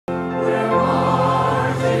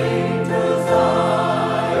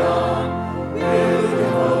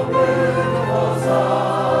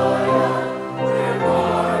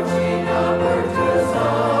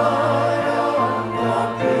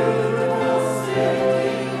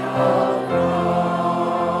Well,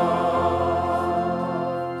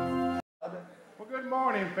 good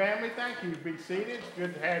morning, family. Thank you. Be seated. It's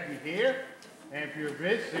good to have you here. And if you're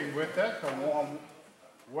visiting with us, a warm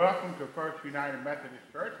welcome to First United Methodist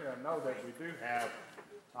Church. And I know that we do have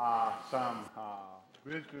some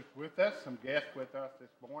visitors with us, some guests with us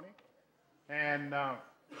this morning. And I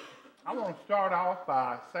want to start off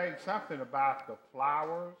by saying something about the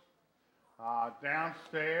flowers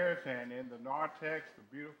downstairs and in the narthex. The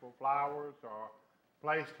beautiful flowers are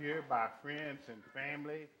placed here by friends and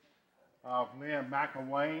family of Lynn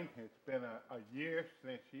McElwain. It's been a year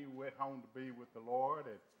since she went home to be with the Lord,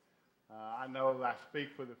 and I know I speak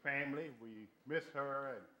for the family. We miss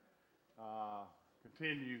her and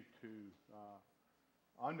continue to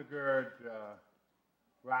undergird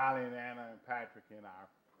Riley and Anna and Patrick in our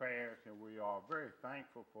prayers, and we are very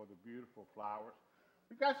thankful for the beautiful flowers.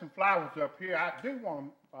 We've got some flowers up here. I do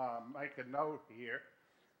want to make a note here.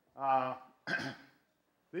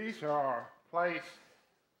 These are placed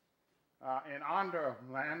in honor of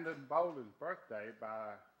Landon Bolden's birthday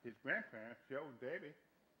by his grandparents, Joe and Debbie.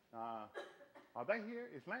 Are they here?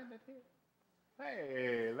 Is Landon here?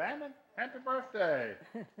 Hey, Landon, happy birthday.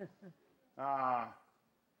 I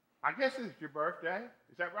guess it's your birthday.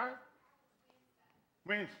 Is that right?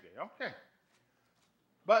 Wednesday, okay.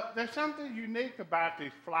 But there's something unique about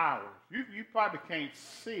these flowers. You probably can't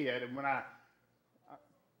see it, and when I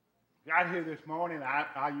got here this morning,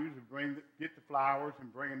 I usually get the flowers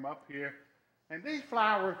and bring them up here. And these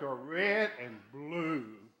flowers are red and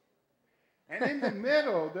blue. And in the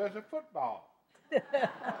middle, there's a football. And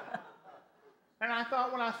I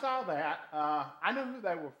thought, when I saw that, I knew who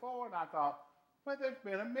they were for, and I thought, well, there's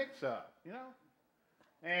been a mix-up, you know?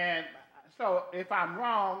 And so if I'm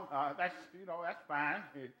wrong, that's fine.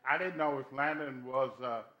 I didn't know if Landon was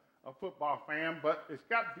a football fan, but it's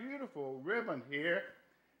got beautiful ribbon here.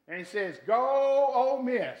 And it says, "Go Ole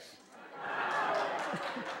Miss."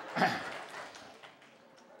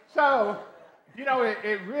 So,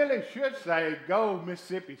 it really should say, "Go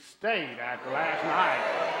Mississippi State" after last night.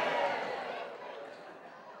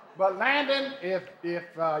 But Landon, if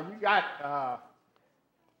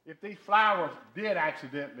these flowers did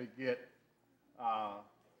accidentally get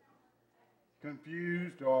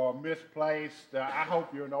confused or misplaced, I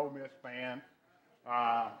hope you're an Ole Miss fan.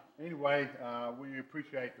 Anyway, we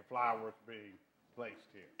appreciate the flowers being placed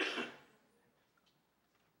here.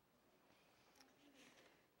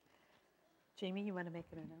 Jamie, you want to make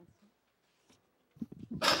an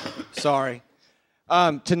announcement? Sorry.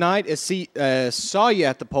 Tonight is Saw You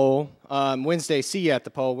at the Pole. Wednesday, See You at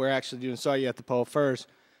the Pole. We're actually doing Saw You at the Pole first.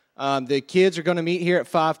 The kids are going to meet here at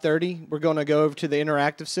 5:30. We're going to go over to the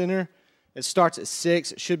Interactive Center. It starts at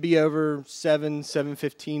 6. It should be over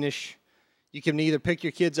 7:15-ish. You can either pick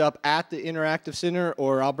your kids up at the Interactive Center,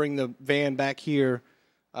 or I'll bring the van back here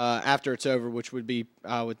after it's over, which would be,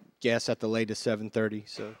 I would guess, at the latest 7:30.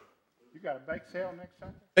 So. You got a bake sale next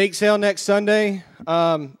Sunday? Bake sale next Sunday.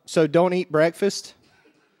 So don't eat breakfast.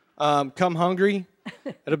 Come hungry.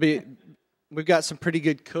 We've got some pretty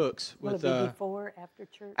good cooks. Will it be before,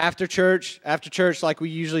 after church? After church, like we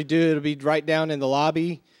usually do. It'll be right down in the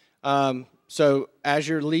lobby. So as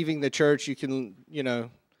you're leaving the church, you can,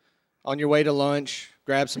 on your way to lunch,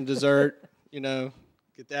 grab some dessert,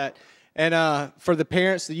 get that. And for the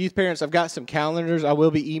parents, the youth parents, I've got some calendars. I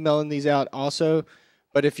will be emailing these out also.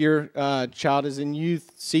 But if your child is in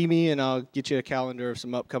youth, see me, and I'll get you a calendar of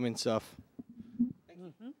some upcoming stuff.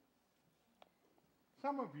 Mm-hmm.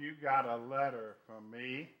 Some of you got a letter from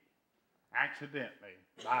me, accidentally,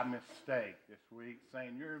 by mistake this week,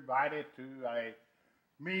 saying you're invited to a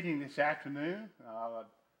meeting this afternoon,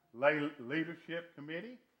 lay leadership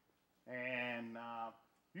committee, and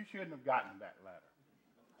you shouldn't have gotten that letter.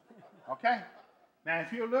 Okay? Now,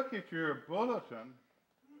 if you look at your bulletin,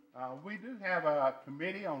 we do have a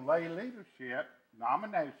committee on lay leadership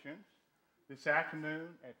nominations this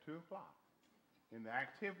afternoon at 2 o'clock in the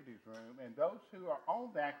activities room. And those who are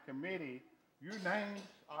on that committee, your names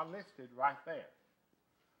are listed right there.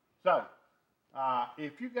 So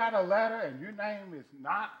if you got a letter and your name is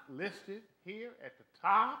not listed here at the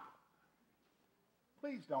top,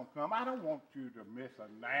 please don't come. I don't want you to miss a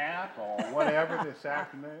nap or whatever this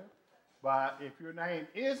afternoon. But if your name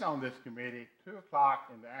is on this committee, 2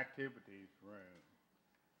 o'clock in the activities room.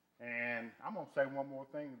 And I'm going to say one more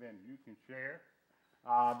thing, then you can share.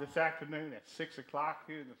 This afternoon at 6 o'clock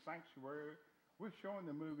here in the sanctuary, we're showing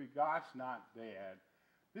the movie God's Not Dead.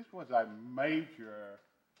 This was a major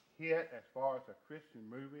hit as far as a Christian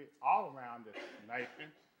movie all around this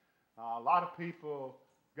nation. A lot of people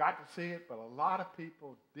got to see it, but a lot of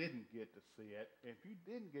people didn't get to see it. If you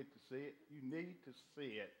didn't get to see it, you need to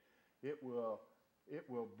see it. It will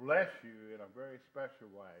bless you in a very special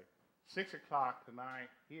way. 6 o'clock tonight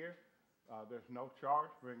here. There's no charge.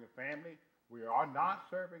 Bring a family. We are not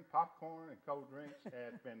serving popcorn and cold drinks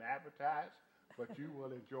as been advertised, but you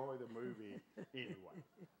will enjoy the movie anyway.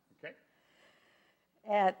 Okay?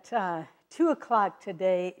 At 2 o'clock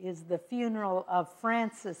today is the funeral of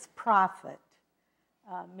Frances Prophet.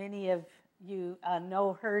 Many of you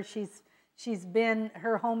know her.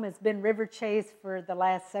 Her home has been River Chase for the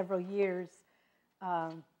last several years.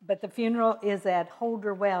 But the funeral is at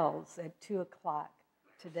Holder Wells at 2 o'clock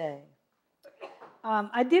today.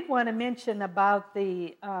 I did want to mention about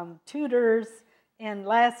the tutors, and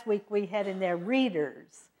last week we had in there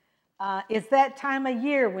readers. It's that time of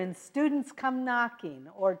year when students come knocking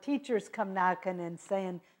or teachers come knocking and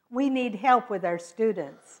saying, we need help with our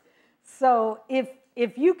students. So if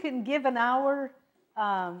you can give an hour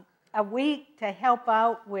a week to help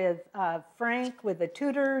out with Frank, with the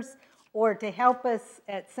tutors, or to help us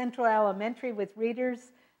at Central Elementary with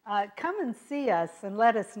readers, come and see us and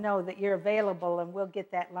let us know that you're available, and we'll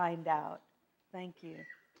get that lined out. Thank you.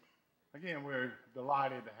 Again, we're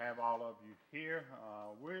delighted to have all of you here.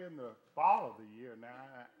 We're in the fall of the year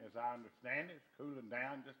now, as I understand it. It's cooling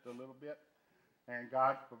down just a little bit, and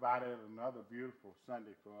God provided another beautiful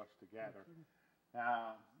Sunday for us together.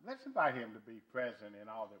 Let's invite him to be present in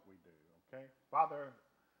all that we do, okay? Father,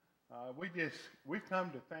 we've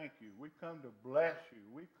come to thank you. We've come to bless you.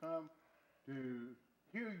 We've come to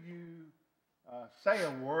hear you say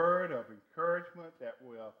a word of encouragement that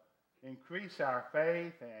will increase our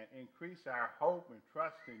faith and increase our hope and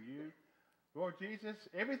trust in you. Lord Jesus,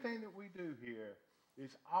 everything that we do here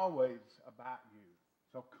is always about you.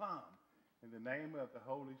 So come in the name of the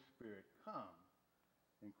Holy Spirit. Come.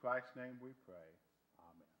 In Christ's name we pray.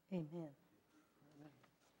 Amen. Amen.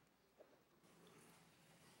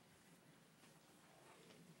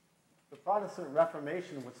 The Protestant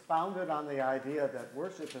Reformation was founded on the idea that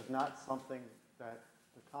worship is not something that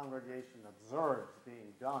the congregation observes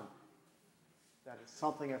being done, that it's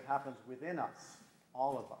something that happens within us,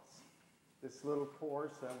 all of us. This little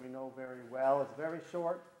course that we know very well is very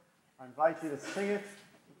short. I invite you to sing it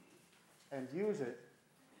and use it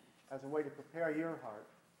as a way to prepare your heart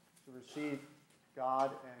to receive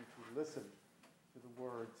God and to listen to the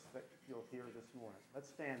words that you'll hear this morning. Let's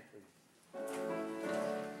stand, please.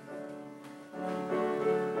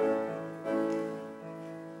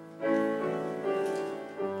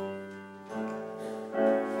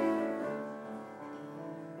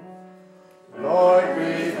 Lord,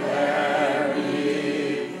 prepare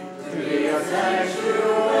me to be a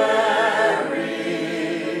sanctuary,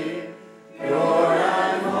 pure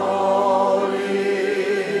and holy,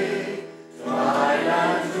 tried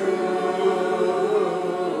and true.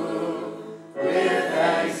 With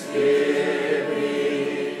thanksgiving,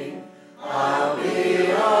 I'll be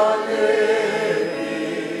a living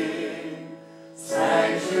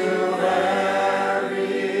sanctuary.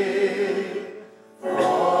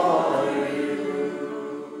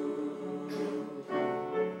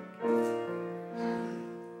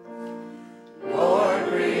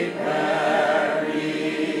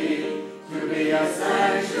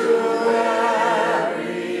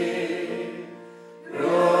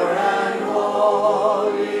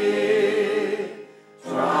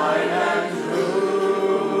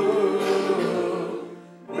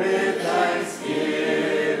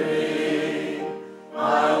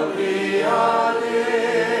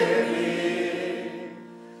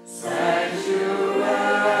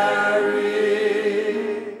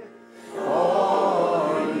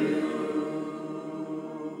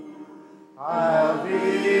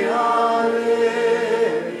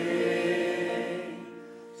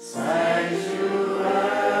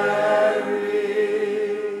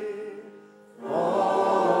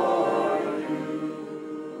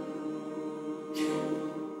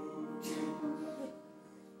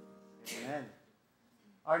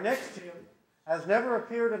 Our next hymn has never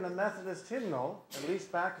appeared in a Methodist hymnal, at least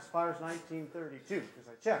back as far as 1932, because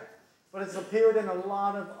I checked. But it's appeared in a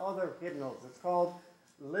lot of other hymnals. It's called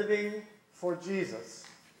Living for Jesus.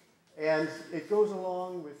 And it goes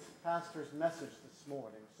along with Pastor's message this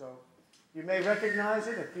morning. So you may recognize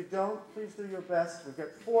it. If you don't, please do your best. We've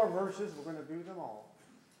got 4 verses. We're going to do them all.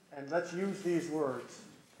 And let's use these words to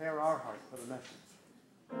prepare our heart for the message.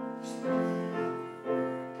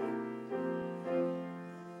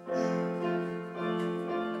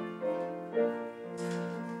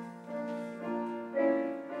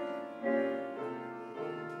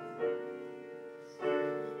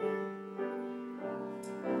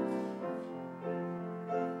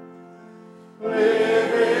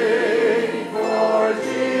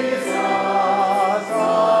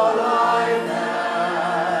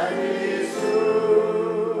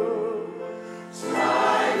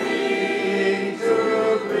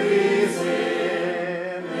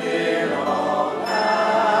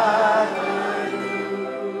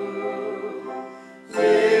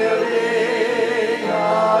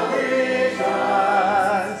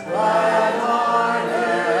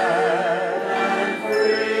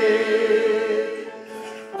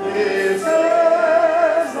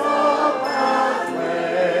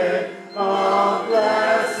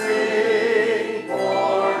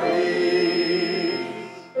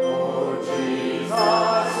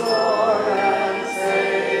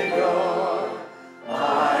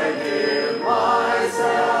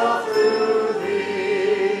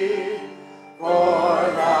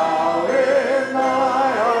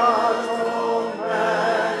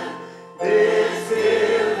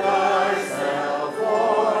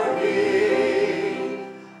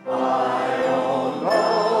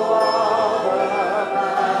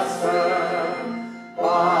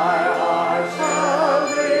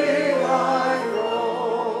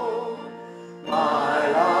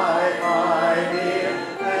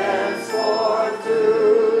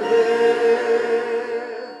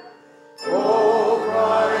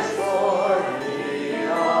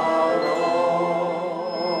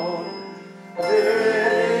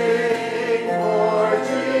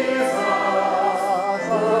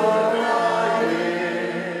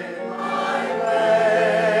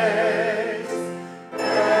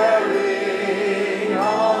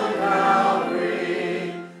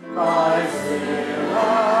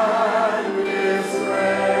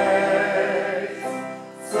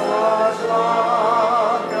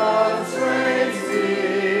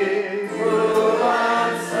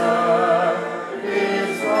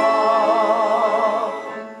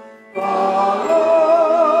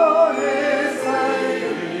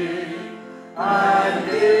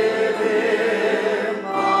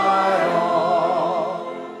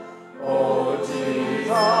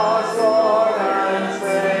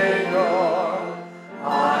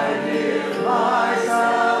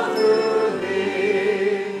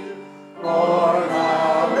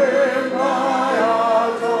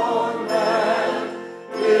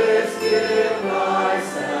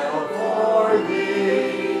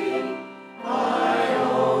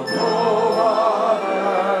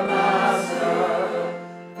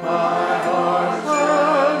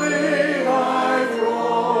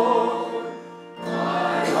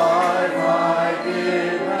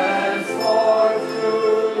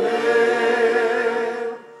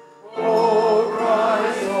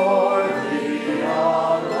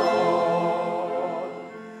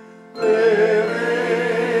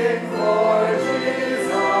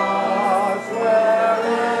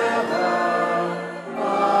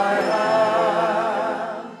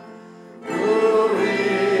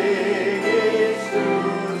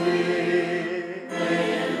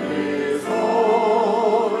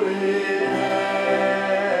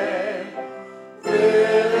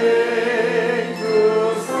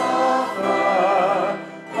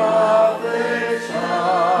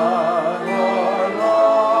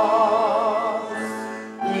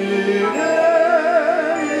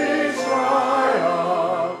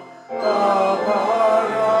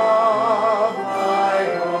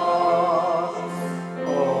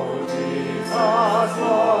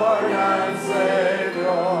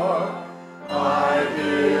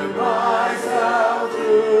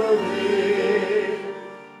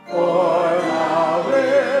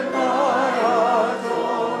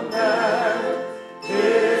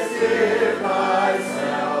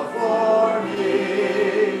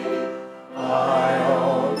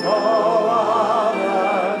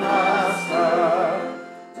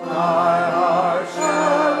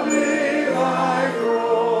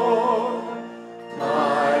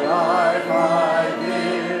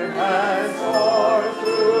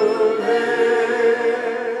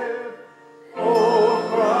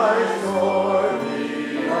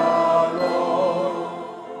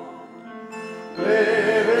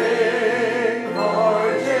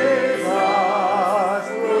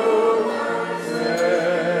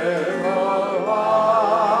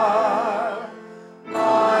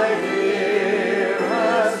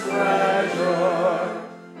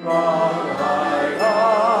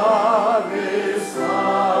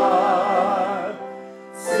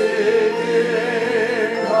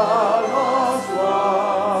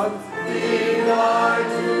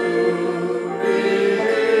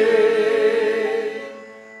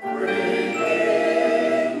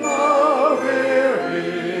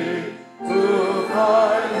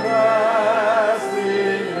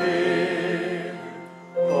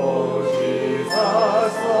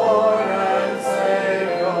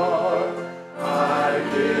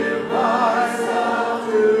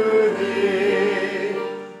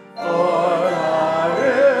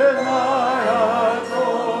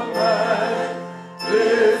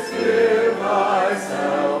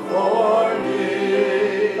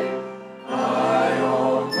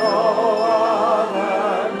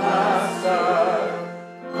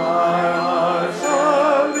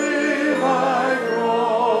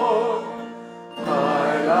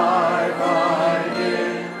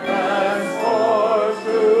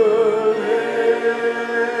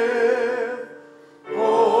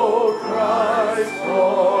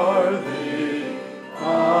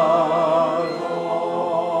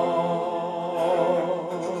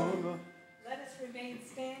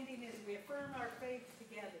 faith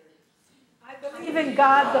together. I believe in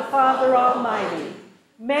God the Father Almighty,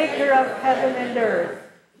 maker of heaven and earth,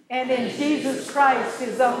 and in Jesus Christ,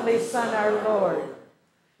 his only Son, our Lord,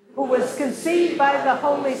 who was conceived by the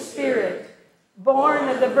Holy Spirit, born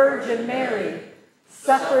of the Virgin Mary,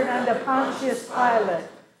 suffered under Pontius Pilate,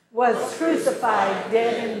 was crucified,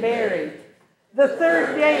 dead, and buried. The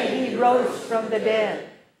third day he rose from the dead.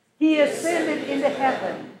 He ascended into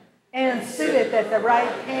heaven and sitteth at the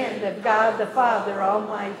right hand of God the Father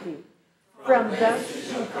Almighty. From thence he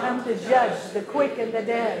shall come to judge the quick and the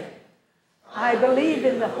dead. I believe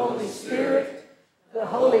in the Holy Spirit, the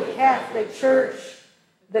Holy Catholic Church,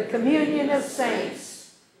 the communion of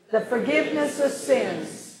saints, the forgiveness of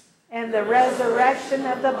sins, and the resurrection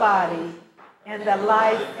of the body, and the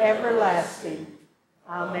life everlasting.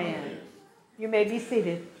 Amen. You may be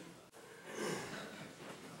seated.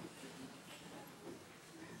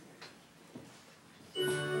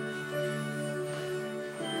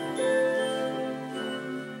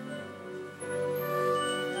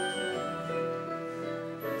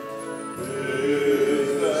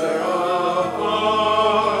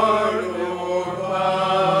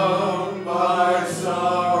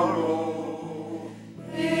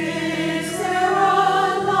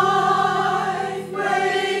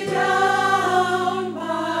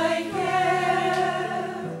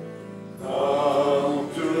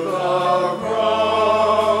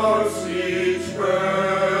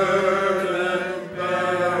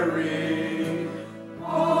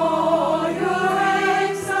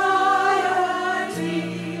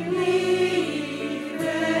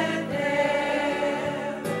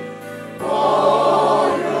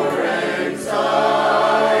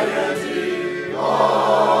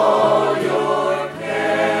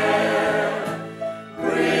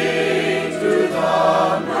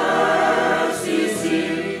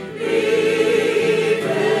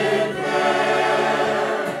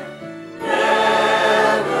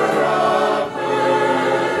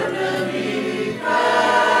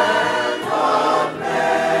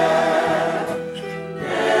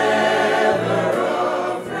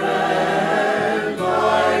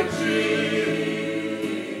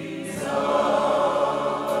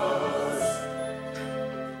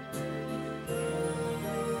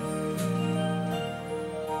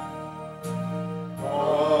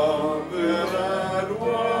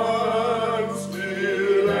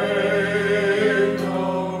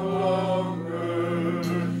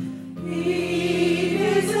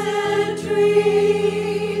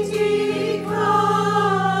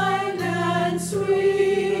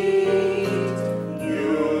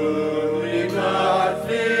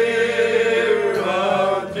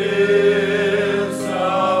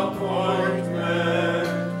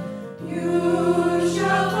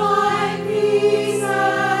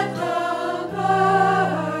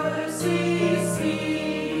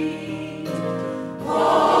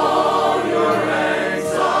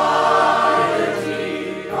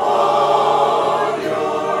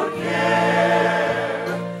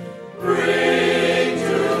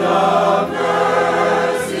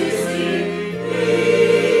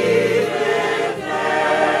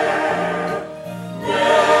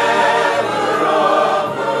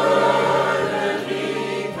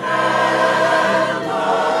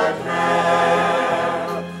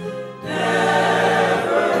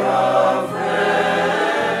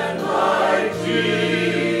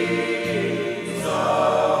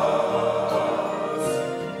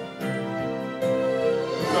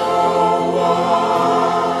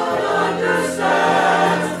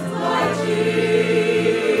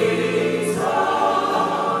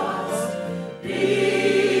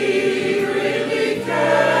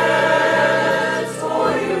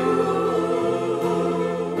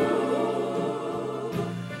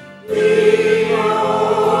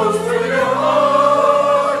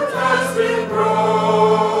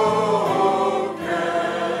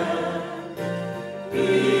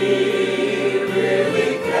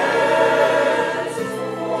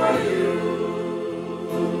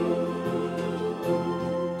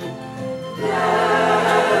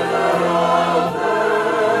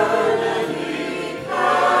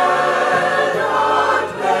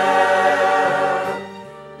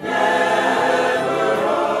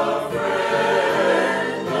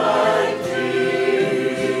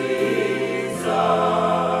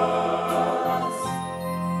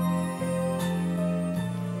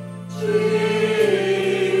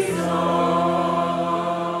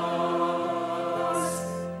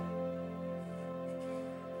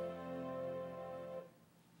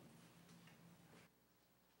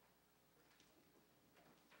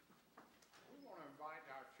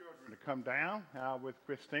 To come down with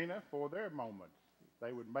Christina for their moment.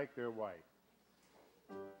 They would make their way.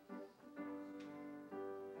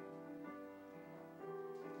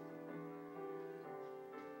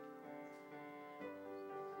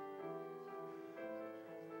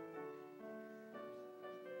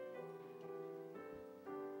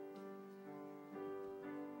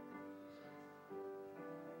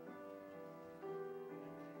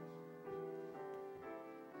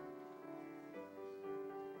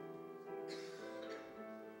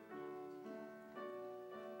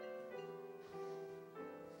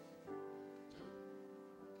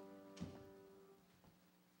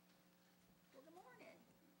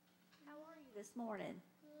 This morning?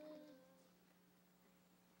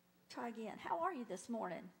 Try again. How are you this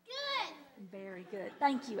morning? Good. Very good.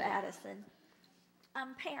 Thank you, Addison.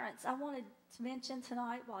 Parents, I wanted to mention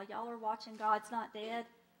tonight while y'all are watching God's Not Dead,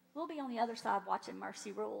 we'll be on the other side watching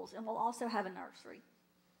Mercy Rules, and we'll also have a nursery.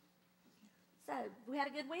 So, we had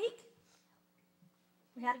a good week?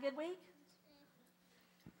 We had a good week?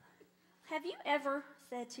 Have you ever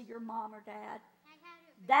said to your mom or dad,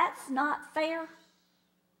 "That's not fair"?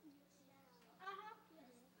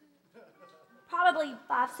 Probably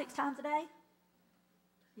 5-6 times a day.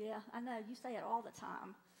 Yeah, I know. You say it all the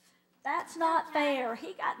time. That's not fair.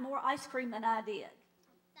 He got more ice cream than I did.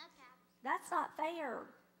 That's not fair.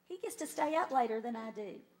 He gets to stay up later than I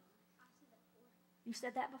do. You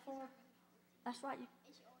said that before? That's right.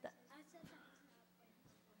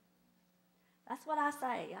 That's what I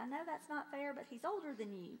say. I know that's not fair, but he's older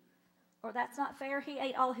than you. Or that's not fair. He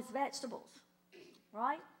ate all his vegetables.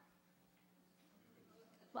 Right?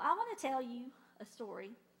 Well, I want to tell you a story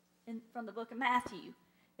from the book of Matthew.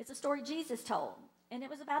 It's a story Jesus told, and it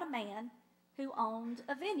was about a man who owned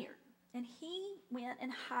a vineyard, and he went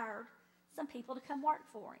and hired some people to come work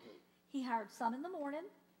for him. He hired some in the morning,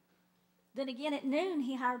 then again at noon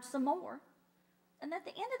he hired some more, and at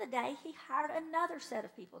the end of the day he hired another set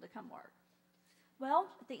of people to come work. Well,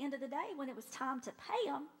 at the end of the day, when it was time to pay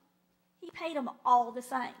them, he paid them all the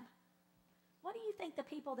same. What do you think the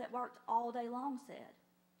people that worked all day long said?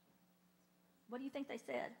 What do you think they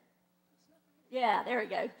said? Yeah, there we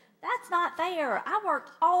go. That's not fair. I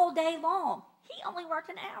worked all day long. He only worked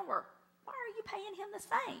an hour. Why are you paying him the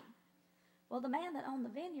same? Well, the man that owned the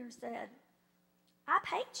vineyard said, I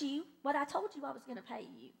paid you what I told you I was going to pay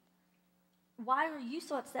you. Why are you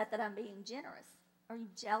so upset that I'm being generous? Are you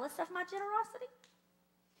jealous of my generosity?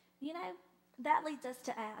 You know, that leads us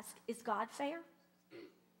to ask, is God fair?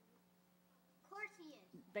 Of course he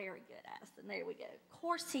is. Very good, Addison. There we go. Of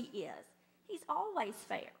course he is. He's always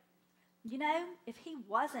fair. You know, if he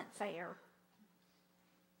wasn't fair,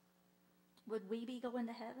 would we be going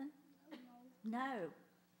to heaven? No.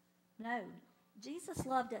 Jesus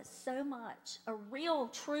loved us so much, a real,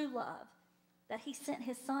 true love, that he sent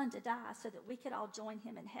his son to die so that we could all join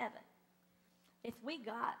him in heaven. If we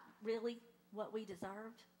got really what we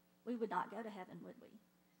deserved, we would not go to heaven, would we?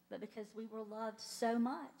 But because we were loved so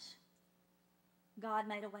much, God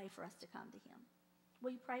made a way for us to come to him.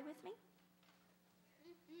 Will you pray with me?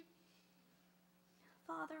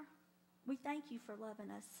 Father, we thank you for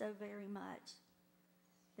loving us so very much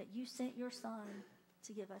that you sent your son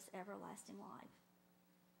to give us everlasting life.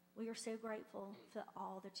 We are so grateful for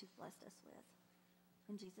all that you've blessed us with.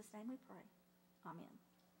 In Jesus' name we pray. Amen.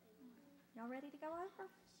 Y'all ready to go over?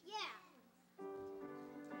 Yeah.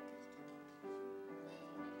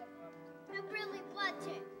 I really want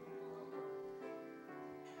to.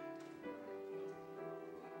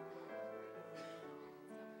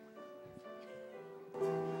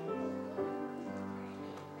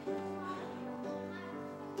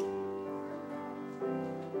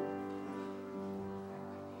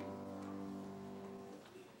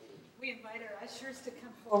 We invite our ushers to come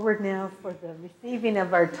forward now for the receiving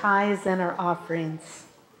of our tithes and our offerings.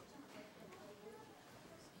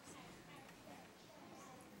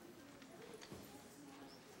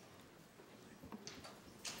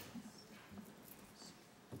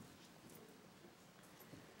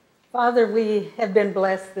 Father, we have been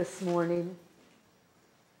blessed this morning,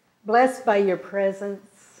 blessed by your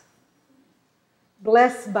presence,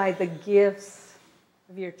 blessed by the gifts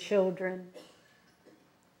of your children,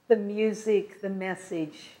 the music, the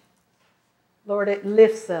message. Lord, it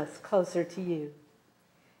lifts us closer to you.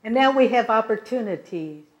 And now we have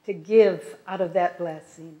opportunity to give out of that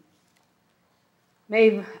blessing.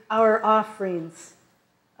 May our offerings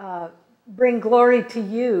bring glory to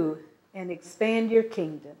you and expand your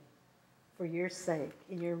kingdom for your sake.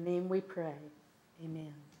 In your name we pray.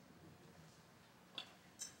 Amen.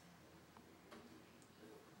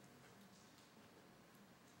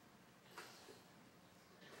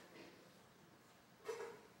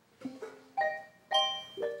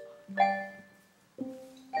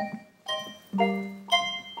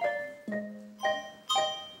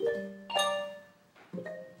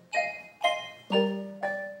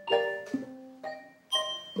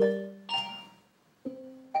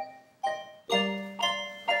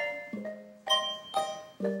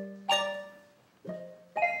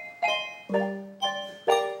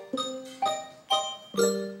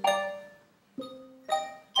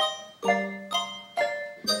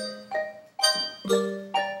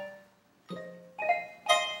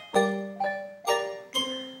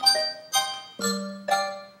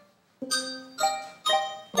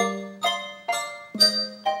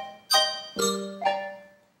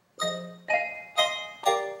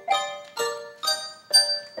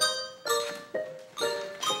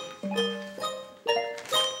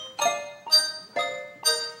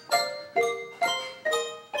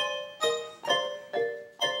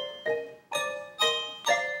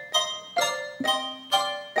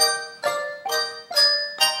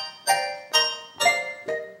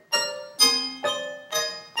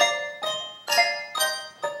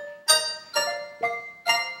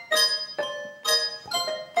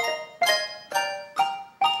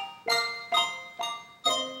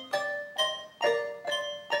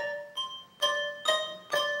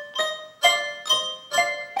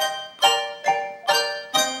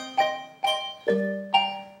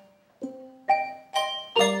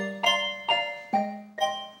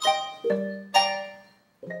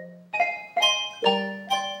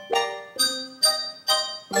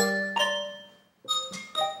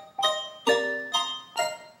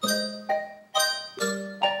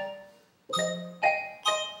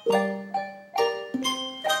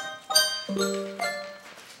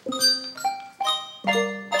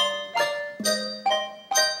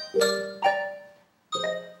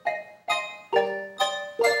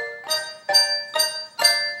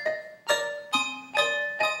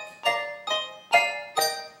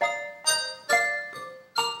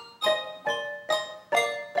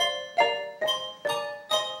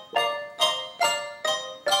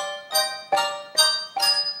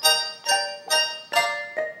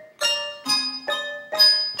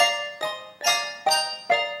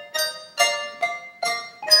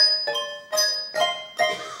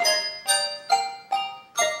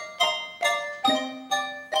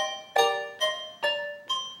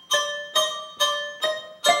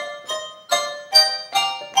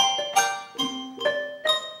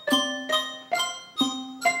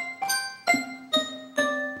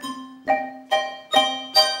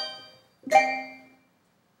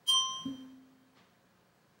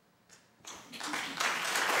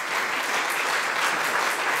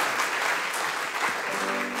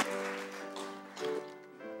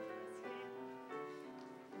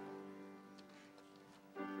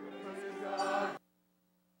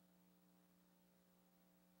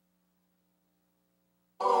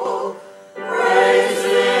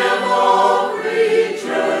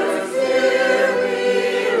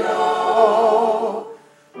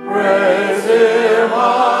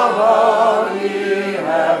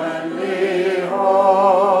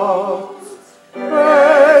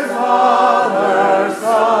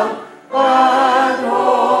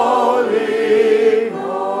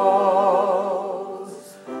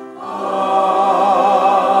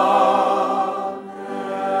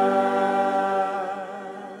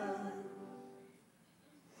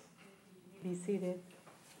 seated.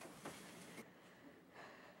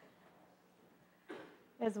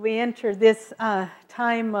 As we enter this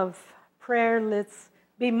time of prayer, let's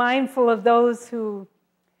be mindful of those who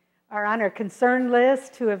are on our concern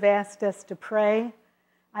list who have asked us to pray.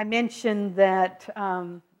 I mentioned that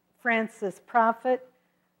Frances Prophet,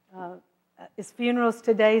 his funeral's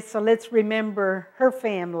today, so let's remember her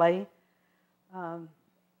family.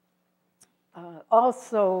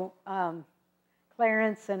 Also,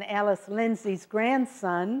 Clarence and Alice Lindsay's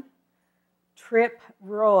grandson, Trip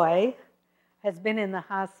Roy, has been in the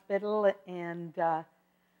hospital and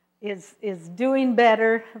is doing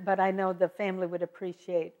better, but I know the family would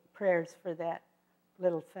appreciate prayers for that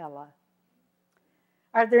little fella.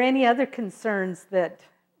 Are there any other concerns that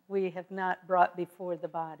we have not brought before the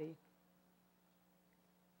body?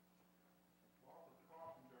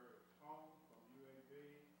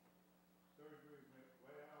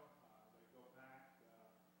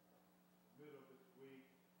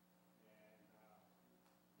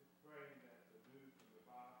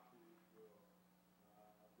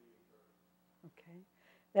 Okay.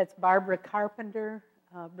 That's Barbara Carpenter.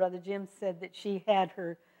 Brother Jim said that she had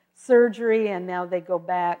her surgery and now they go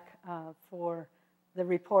back for the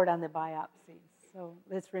report on the biopsies. So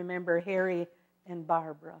let's remember Harry and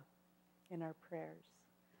Barbara in our prayers.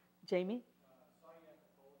 Jamie?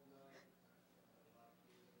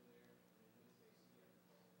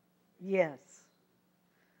 Yes.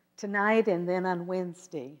 Tonight and then on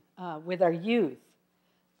Wednesday with our youth,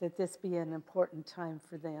 that this be an important time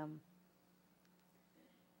for them.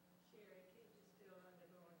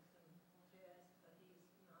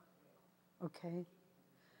 Okay.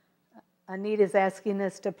 Anita's asking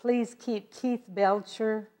us to please keep Keith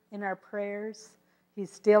Belcher in our prayers.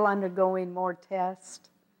 He's still undergoing more tests.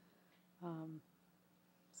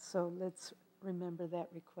 So let's remember that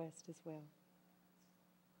request as well.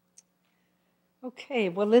 Okay,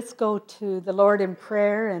 well, let's go to the Lord in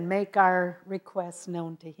prayer and make our requests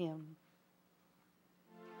known to Him.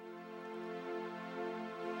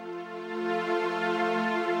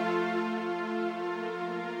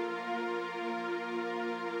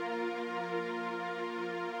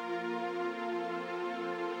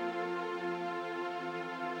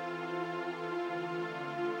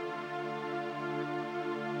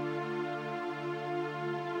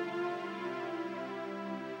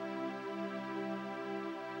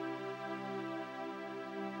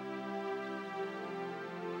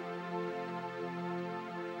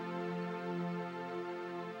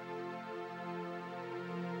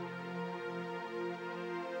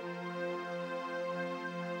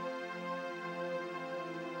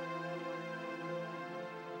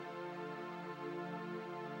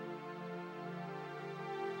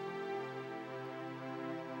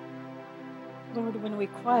 Lord, when we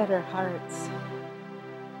quiet our hearts,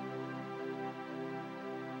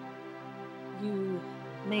 you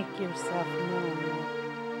make yourself known.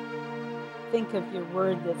 Think of your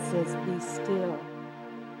word that says, be still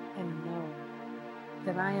and know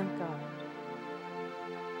that I am God.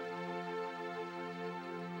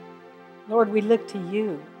 Lord, we look to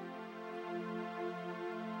you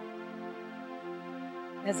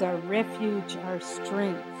as our refuge, our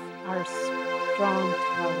strength, our strong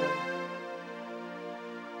tower.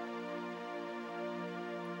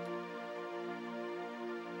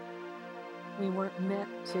 We weren't meant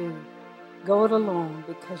to go it alone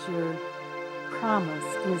because your promise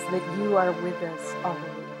is that you are with us always.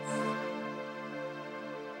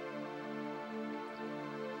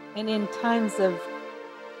 And in times of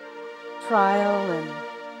trial and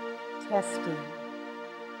testing,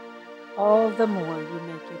 all the more you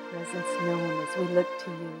make your presence known as we look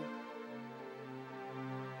to you.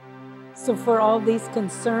 So for all these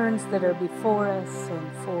concerns that are before us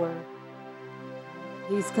and for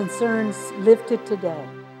these concerns lifted today,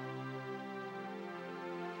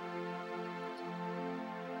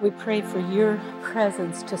 we pray for your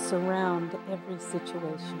presence to surround every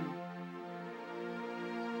situation.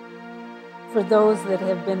 For those that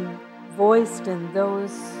have been voiced and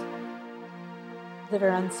those that are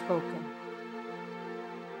unspoken.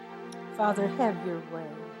 Father, have your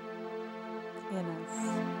way in us,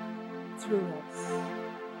 through us.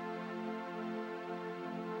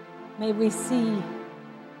 May we see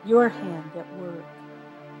your hand at work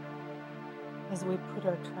as we put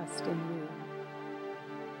our trust in you.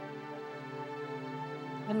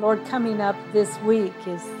 And Lord, coming up this week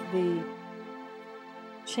is the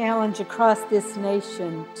challenge across this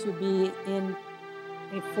nation to be in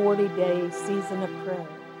a 40-day season of prayer.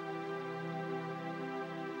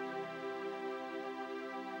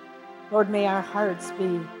 Lord, may our hearts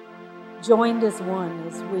be joined as one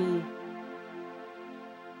as we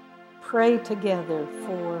pray together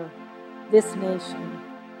for this nation,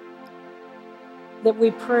 that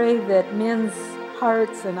we pray that men's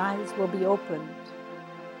hearts and eyes will be opened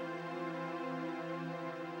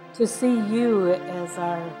to see you as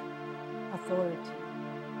our authority.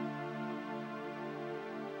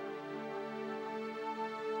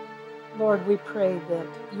 Lord, we pray that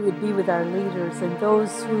you would be with our leaders and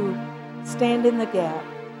those who stand in the gap,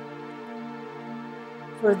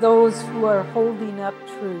 for those who are holding up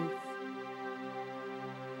truth.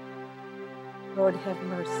 Lord, have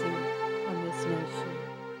mercy on this nation.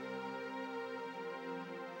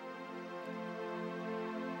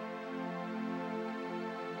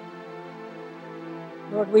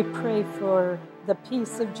 Lord, we pray for the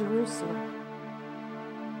peace of Jerusalem.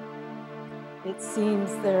 It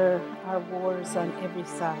seems there are wars on every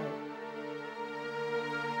side,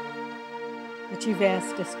 but you've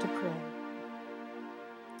asked us to pray.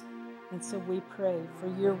 And so we pray for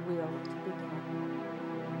your will to be done.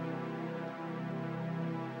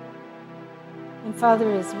 And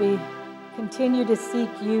Father, as we continue to seek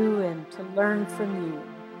you and to learn from you,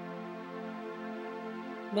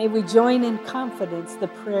 may we join in confidence the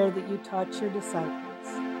prayer that you taught your disciples.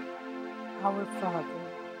 Our Father,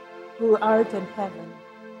 who art in heaven,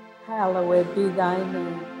 hallowed be thy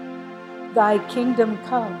name. Thy kingdom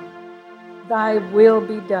come, thy will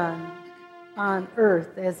be done, on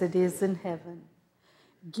earth as it is in heaven.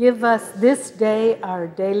 Give us this day our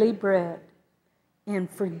daily bread, and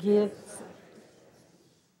forgive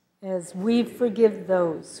as we forgive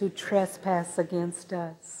those who trespass against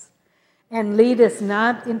us. And lead us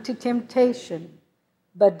not into temptation,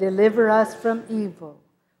 but deliver us from evil.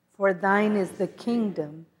 For thine is the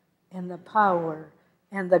kingdom, and the power,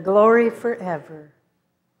 and the glory forever.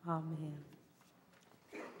 Amen.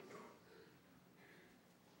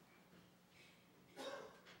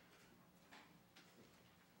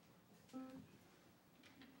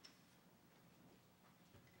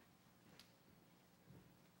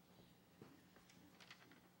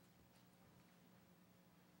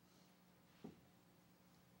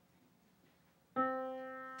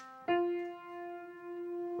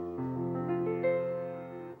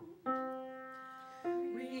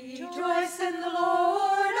 Rejoice in the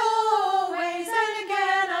Lord always, and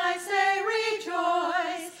again I say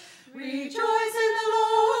rejoice. Rejoice in the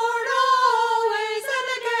Lord always, and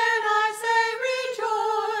again I say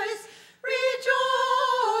rejoice.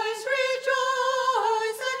 Rejoice,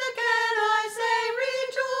 rejoice, and again I say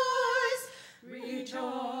rejoice.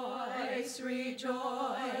 Rejoice,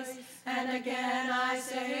 rejoice, and again I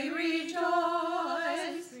say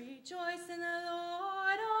rejoice. Rejoice in the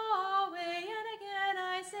Lord always, and again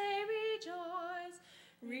I say rejoice.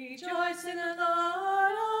 Rejoice in the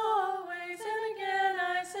Lord always, and again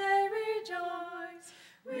I say rejoice.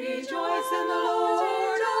 Rejoice in the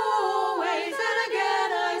Lord always, and again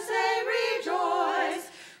I say rejoice.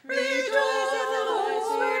 Rejoice in the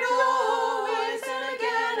Lord always, and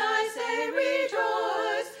again I say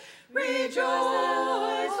rejoice.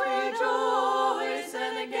 Rejoice, rejoice,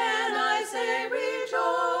 and again I say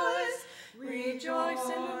rejoice. Rejoice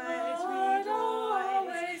in the Lord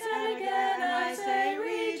always, and again I say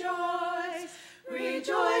rejoice.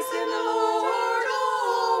 Rejoice in the Lord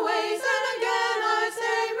always, and again I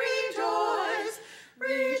say rejoice.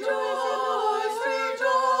 Rejoice,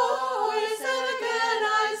 rejoice, and again I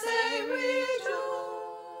say rejoice.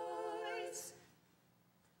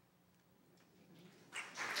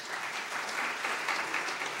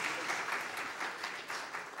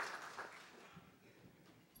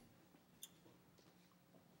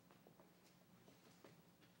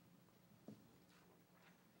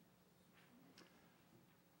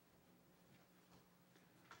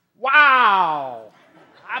 Wow!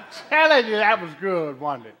 I'm telling you, that was good,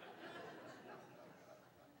 wasn't it?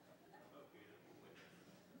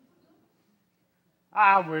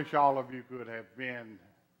 I wish all of you could have been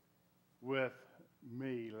with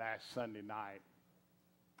me last Sunday night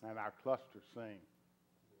and our cluster sing.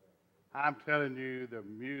 I'm telling you, the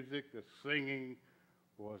music, the singing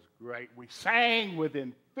was great. We sang with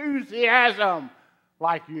enthusiasm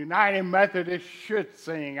like United Methodists should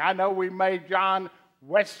sing. I know we made John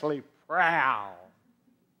Wesley proud.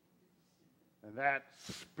 And that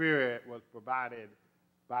spirit was provided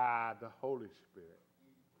by the Holy Spirit.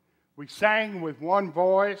 We sang with one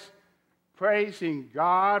voice, praising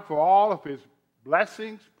God for all of his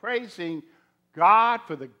blessings, praising God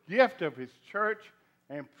for the gift of his church,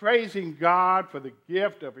 and praising God for the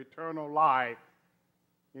gift of eternal life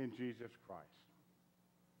in Jesus Christ.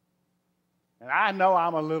 And I know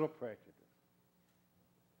I'm a little prejudiced,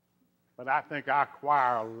 but I think our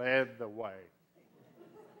choir led the way.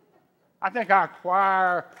 I think our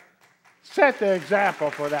choir set the example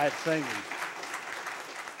for that singing.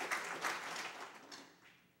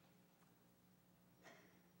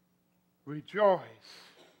 Rejoice.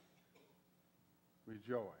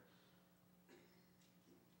 Rejoice.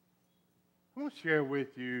 I want to share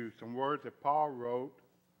with you some words that Paul wrote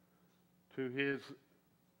to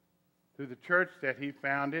the church that he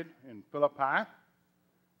founded in Philippi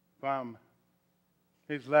from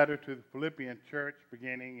his letter to the Philippian church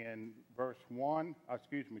beginning in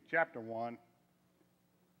chapter 1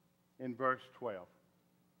 in verse 12.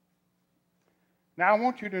 Now I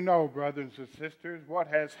want you to know, brothers and sisters, what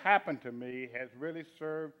has happened to me has really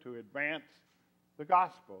served to advance the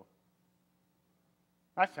gospel.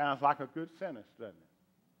 That sounds like a good sentence, doesn't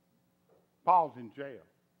it? Paul's in jail.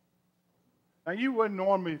 Now you wouldn't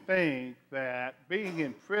normally think that being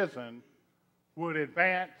in prison would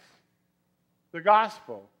advance the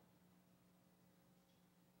gospel.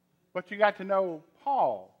 But you got to know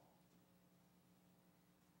Paul.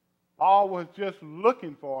 Paul was just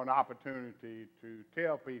looking for an opportunity to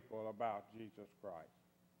tell people about Jesus Christ.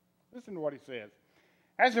 Listen to what he says.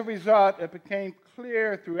 As a result, it became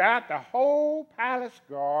clear throughout the whole palace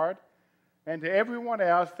guard and to everyone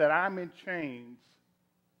else that I'm in chains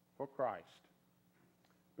for Christ.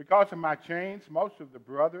 Because of my chains, most of the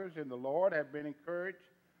brothers in the Lord have been encouraged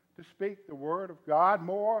to speak the word of God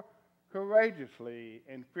more courageously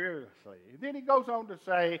and fearlessly. Then he goes on to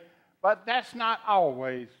say, but that's not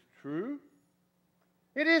always true.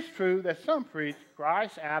 It is true that some preach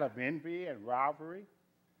Christ out of envy and rivalry,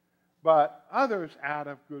 but others out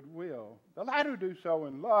of goodwill. The latter do so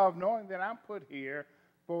in love, knowing that I'm put here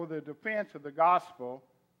for the defense of the gospel.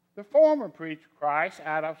 The former preach Christ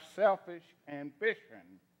out of selfish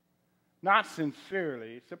ambition, not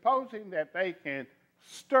sincerely, supposing that they can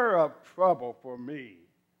stir up trouble for me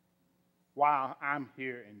while I'm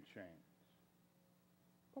here in chains.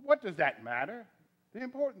 But what does that matter? The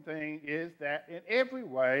important thing is that in every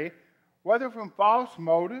way, whether from false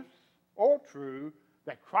motives or true,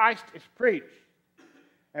 that Christ is preached.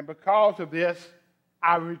 And because of this,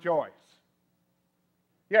 I rejoice.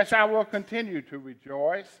 Yes, I will continue to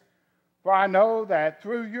rejoice, for I know that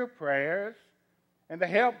through your prayers and the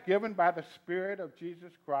help given by the Spirit of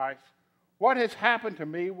Jesus Christ, what has happened to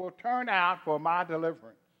me will turn out for my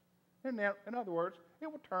deliverance. In other words,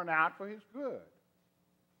 it will turn out for his good.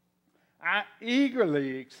 I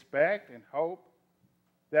eagerly expect and hope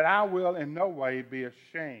that I will in no way be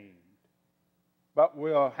ashamed, but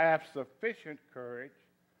will have sufficient courage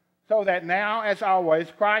so that now, as always,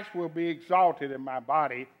 Christ will be exalted in my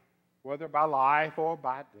body, whether by life or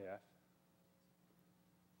by death.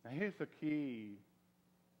 Now here's the key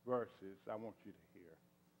verses I want you to hear.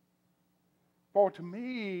 For to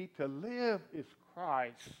me, to live is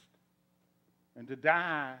Christ, and to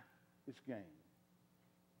die is gain.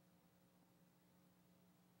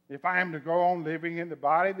 If I am to go on living in the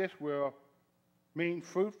body, this will mean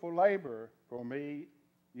fruitful labor for me.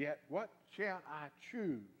 Yet what shall I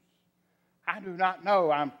choose? I do not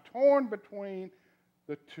know. I'm torn between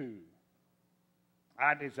the two.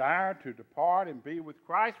 I desire to depart and be with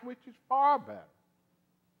Christ, which is far better.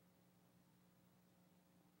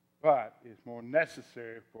 But it's more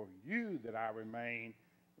necessary for you that I remain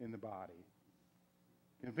in the body.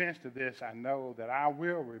 Convinced of this, I know that I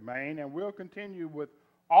will remain and will continue with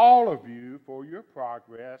all of you for your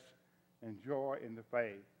progress and joy in the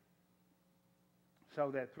faith, so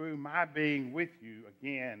that through my being with you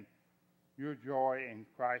again, your joy in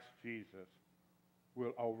Christ Jesus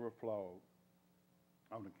will overflow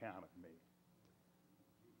on account of me.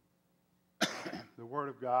 The word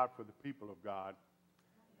of God for the people of God.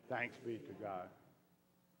 Thanks be to God.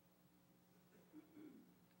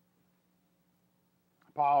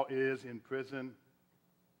 Paul is in prison.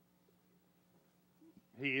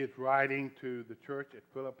 He is writing to the church at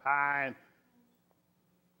Philippi, and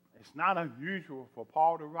it's not unusual for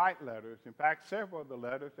Paul to write letters. In fact, several of the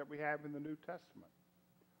letters that we have in the New Testament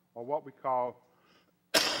are what we call,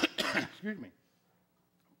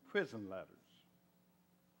 prison letters.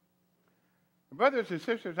 And brothers and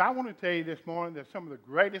sisters, I want to tell you this morning that some of the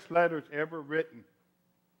greatest letters ever written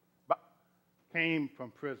came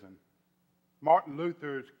from prison. Martin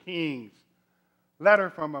Luther's King's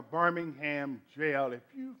letter from a Birmingham jail. If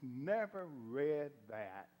you've never read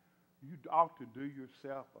that, you ought to do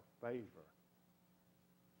yourself a favor,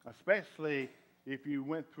 especially if you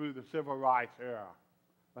went through the civil rights era,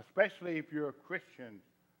 especially if you're a Christian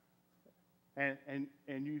and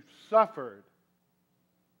you've suffered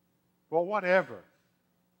for whatever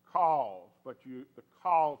cause, but the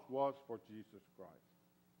cause was for Jesus Christ.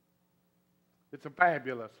 It's a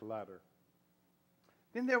fabulous letter.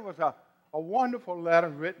 Then there was a a wonderful letter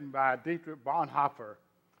written by Dietrich Bonhoeffer,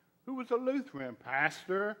 who was a Lutheran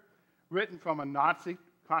pastor, written from a Nazi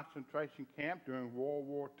concentration camp during World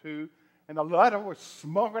War II, and the letter was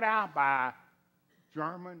smuggled out by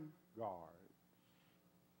German guards.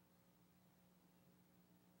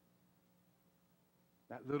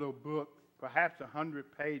 That little book, perhaps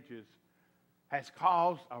 100 pages, has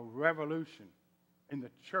caused a revolution in the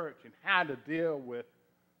church and how to deal with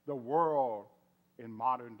the world in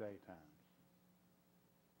modern day times.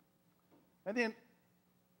 And then,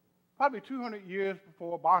 probably 200 years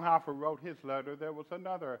before Bonhoeffer wrote his letter, there was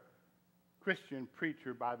another Christian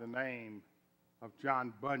preacher by the name of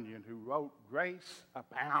John Bunyan who wrote Grace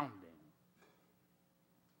Abounding.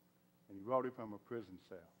 And he wrote it from a prison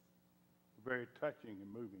cell. A very touching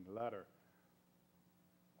and moving letter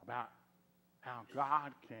about how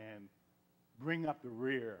God can bring up the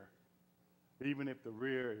rear, even if the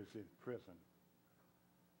rear is in prison,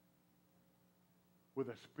 with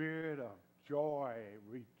a spirit of joy.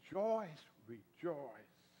 Rejoice, rejoice.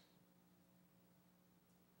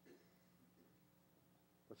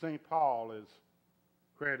 But St. Paul is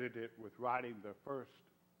credited with writing the first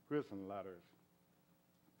prison letters.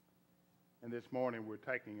 And this morning we're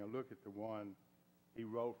taking a look at the one he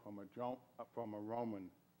wrote from a Roman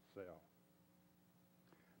cell.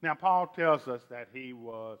 Now, Paul tells us that he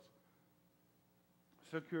was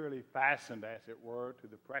securely fastened, as it were, to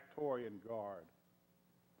the Praetorian Guard.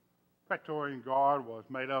 Praetorian Guard was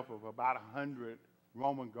made up of about 100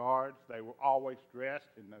 Roman guards. They were always dressed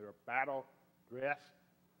in their battle dress.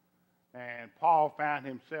 And Paul found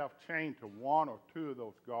himself chained to one or two of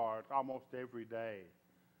those guards almost every day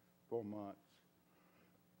for months.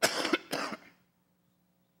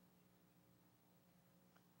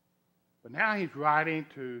 But now he's writing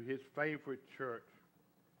to his favorite church.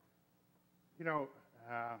 You know,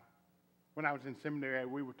 when I was in seminary,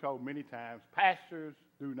 we were told many times, pastors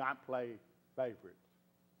do not play favorites.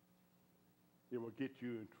 It will get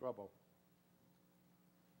you in trouble.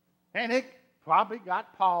 And it probably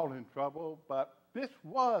got Paul in trouble, but this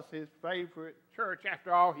was his favorite church.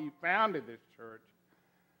 After all, he founded this church.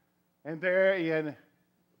 And therein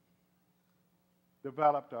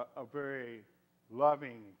developed a very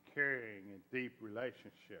loving and caring and deep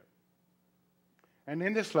relationship. And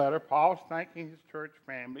in this letter, Paul's thanking his church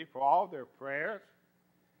family for all their prayers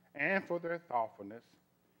and for their thoughtfulness.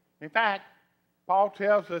 In fact, Paul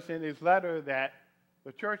tells us in his letter that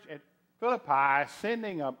the church at Philippi is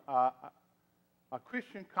sending a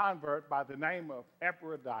Christian convert by the name of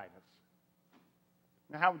Epaphroditus.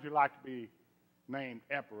 Now, how would you like to be named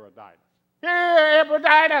Epaphroditus? Here,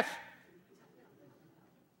 Epaphroditus!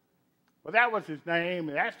 Well, that was his name,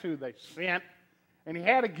 and that's who they sent. And he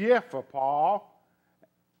had a gift for Paul,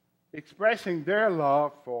 expressing their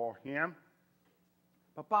love for him.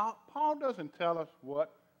 But Paul doesn't tell us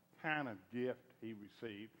what kind of gift he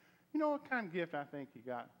received. You know what kind of gift I think he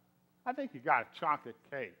got? I think he got a chocolate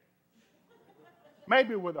cake.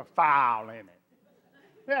 Maybe with a fowl in it.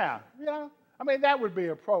 Yeah, you know. I mean, that would be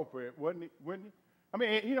appropriate, wouldn't it? I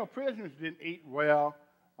mean, you know, prisoners didn't eat well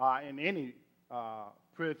in any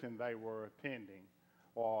prison they were attending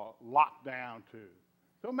or locked down to.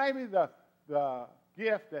 So maybe the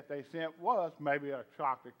gift that they sent was maybe a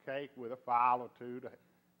chocolate cake with a fowl or two in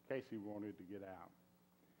case he wanted to get out.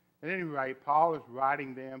 At any rate, Paul is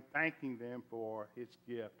writing them, thanking them for his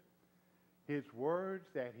gift. His words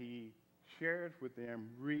that he shares with them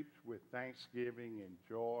reach with thanksgiving and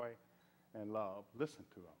joy and love. Listen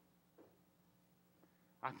to them.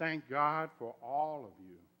 I thank God for all of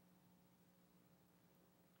you.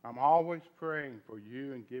 I'm always praying for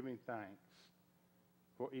you and giving thanks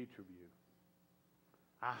for each of you.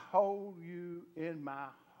 I hold you in my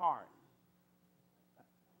heart.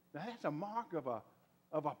 Now that's a mark of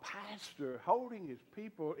a pastor holding his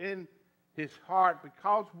people in his heart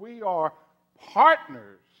because we are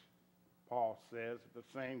partners, Paul says, of the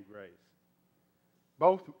same grace,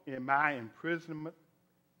 both in my imprisonment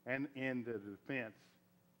and in the defense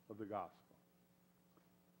of the gospel.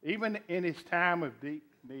 Even in his time of deep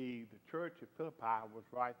need, the church at Philippi was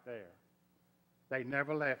right there. They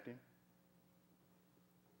never left him.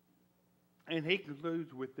 And he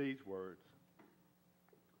concludes with these words.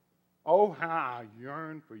 Oh, how I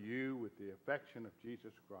yearn for you with the affection of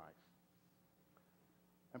Jesus Christ.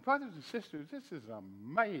 And brothers and sisters, this is an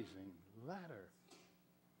amazing letter.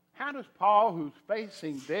 How does Paul, who's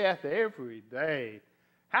facing death every day,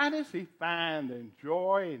 how does he find the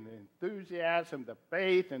joy and the enthusiasm, the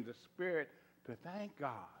faith and the spirit to thank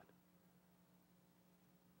God?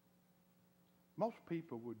 Most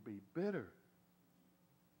people would be bitter.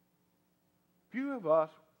 Few of us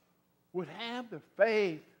would have the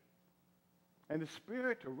faith and the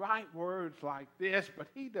Spirit to write words like this, but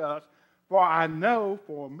he does. For I know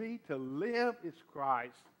for me to live is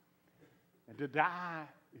Christ, and to die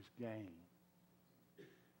is gain.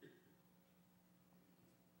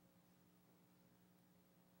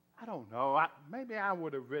 I don't know. Maybe I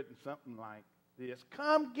would have written something like this.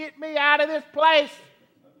 Come get me out of this place.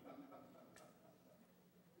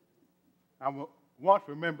 I once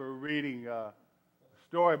remember reading a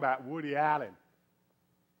story about Woody Allen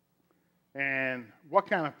and what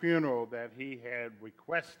kind of funeral that he had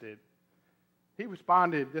requested. He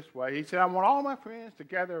responded this way. He said, I want all my friends to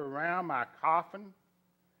gather around my coffin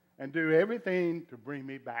and do everything to bring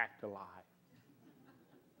me back to life.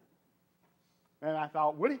 And I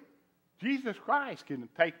thought, Woody, Jesus Christ can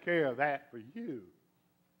take care of that for you.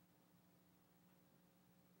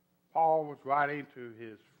 Paul was writing to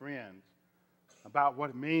his friends about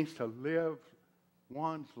what it means to live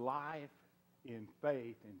one's life in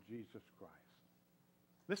faith in Jesus Christ.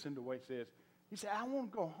 Listen to what he says. He said, I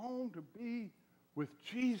want to go home to be with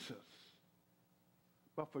Jesus.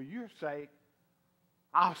 But for your sake,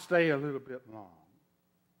 I'll stay a little bit long.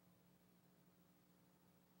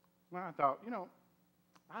 Well, I thought,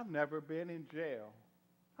 I've never been in jail.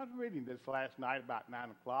 I was reading this last night about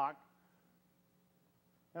 9 o'clock.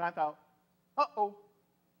 And I thought, uh-oh.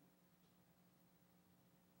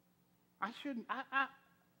 I shouldn't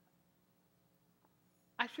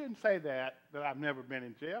say that I've never been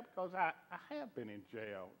in jail, because I have been in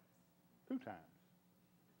jail 2 times.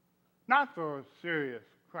 Not for serious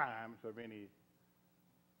crimes of any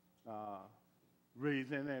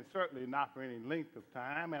reason, and certainly not for any length of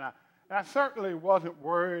time. And I certainly wasn't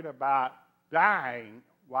worried about dying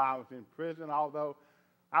while I was in prison, although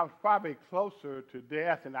I was probably closer to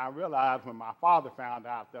death than I realized when my father found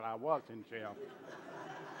out that I was in jail.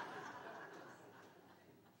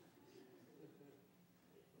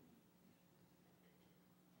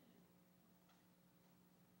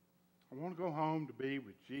 I want to go home to be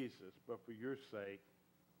with Jesus, but for your sake,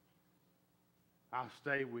 I'll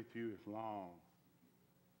stay with you as long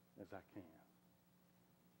as I can.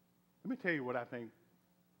 Let me tell you what I think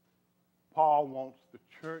Paul wants the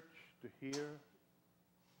church to hear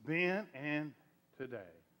then and today.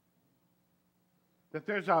 That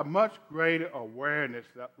there's a much greater awareness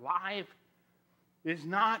that life is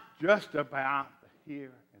not just about the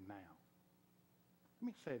here and now. Let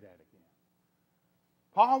me say that again.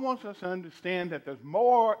 Paul wants us to understand that there's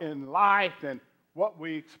more in life than what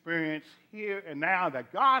we experience here and now,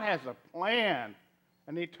 that God has a plan,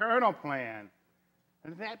 an eternal plan,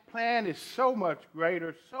 and that plan is so much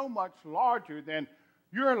greater, so much larger than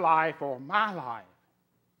your life or my life.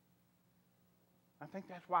 I think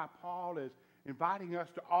that's why Paul is inviting us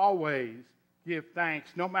to always give thanks,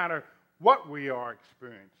 no matter what we are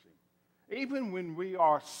experiencing. Even when we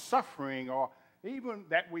are suffering, or even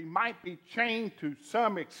that we might be chained to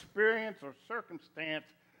some experience or circumstance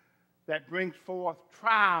that brings forth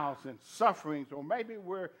trials and sufferings, or maybe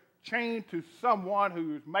we're chained to someone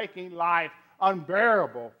who's making life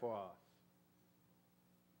unbearable for us.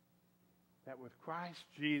 That with Christ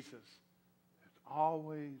Jesus, there's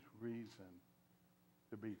always reason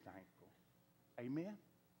to be thankful. Amen?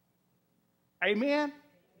 Amen?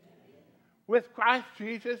 With Christ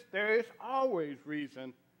Jesus, there is always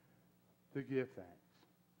reason to give thanks,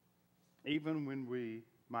 even when we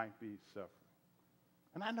might be suffering.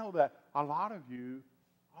 And I know that a lot of you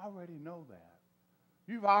already know that.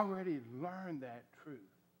 You've already learned that truth,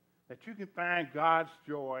 that you can find God's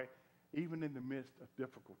joy even in the midst of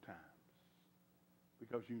difficult times,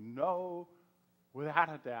 because you know without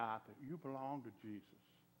a doubt that you belong to Jesus,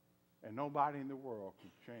 and nobody in the world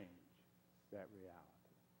can change that reality.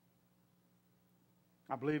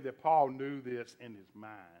 I believe that Paul knew this in his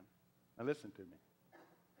mind. Now listen to me.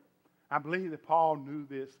 I believe that Paul knew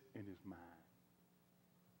this in his mind.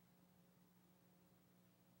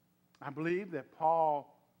 I believe that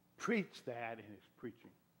Paul preached that in his preaching.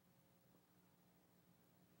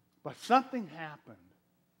 But something happened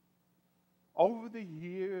over the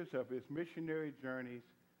years of his missionary journeys.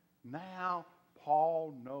 Now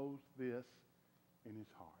Paul knows this in his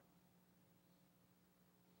heart.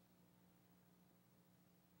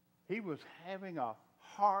 He was having a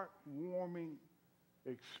heartwarming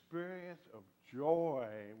experience of joy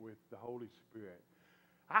with the Holy Spirit.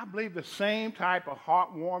 I believe the same type of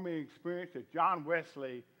heartwarming experience that John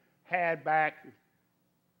Wesley had back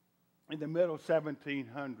in the middle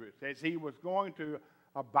 1700s as he was going to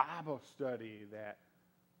a Bible study that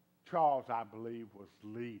Charles, I believe, was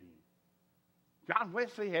leading. John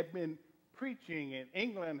Wesley had been preaching in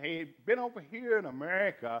England. He had been over here in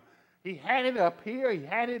America. He had it up here. He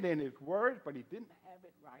had it in his words, but he didn't have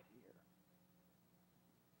it right here.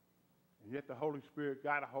 Yet the Holy Spirit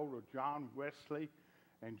got a hold of John Wesley,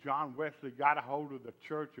 and John Wesley got a hold of the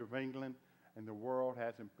Church of England, and the world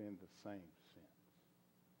hasn't been the same since.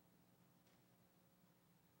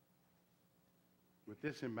 With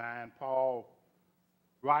this in mind, Paul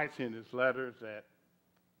writes in his letters that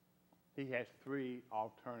he has three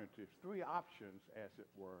alternatives, three options, as it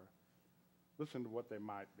were. Listen to what they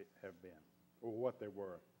might have been, or what they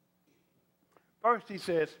were. First, he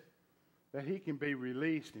says that he can be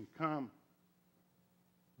released and come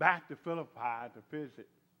back to Philippi to visit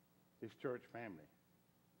his church family.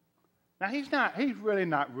 Now, he's really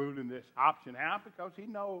not ruling this option out, because he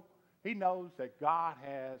knows that God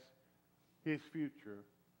has his future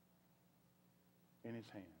in his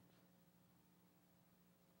hands.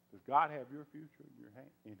 Does God have your future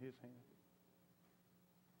in his hands?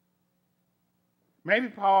 Maybe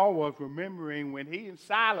Paul was remembering when he and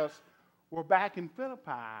Silas were back in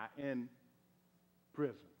Philippi in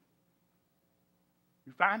prison.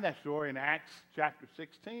 You find that story in Acts chapter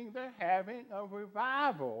 16. They're having a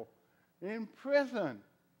revival in prison.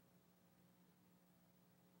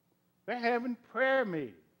 They're having prayer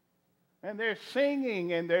meetings. And they're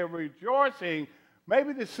singing and they're rejoicing.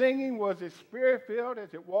 Maybe the singing was as spirit-filled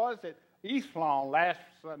as it was at East Lawn last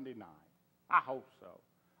Sunday night. I hope so.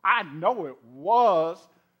 I know it was,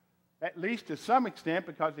 at least to some extent,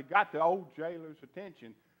 because it got the old jailer's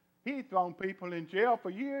attention. He'd thrown people in jail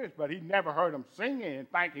for years, but he'd never heard them singing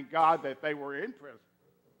and thanking God that they were in prison.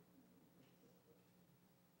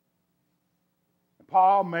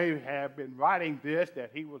 Paul may have been writing this,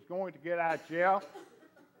 that he was going to get out of jail,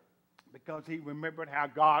 because he remembered how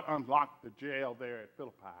God unlocked the jail there at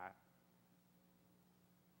Philippi,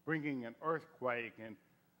 bringing an earthquake, and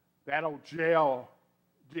that old jail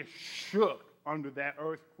just shook under that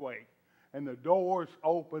earthquake, and the doors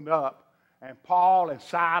opened up, and Paul and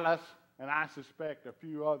Silas, and I suspect a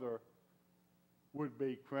few other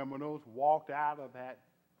would-be criminals, walked out of that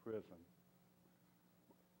prison.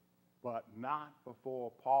 But not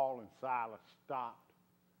before Paul and Silas stopped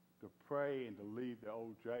to pray and to lead the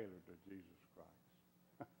old jailer to Jesus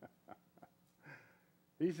Christ.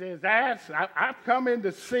 He says, I've come in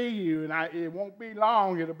to see you, and it won't be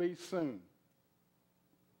long, it'll be soon.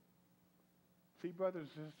 See, brothers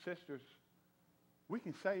and sisters, we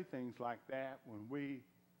can say things like that when we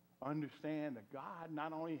understand that God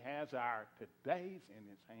not only has our todays in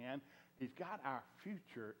his hand, he's got our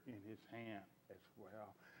future in his hand as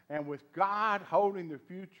well. And with God holding the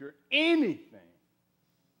future, anything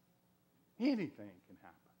can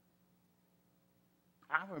happen.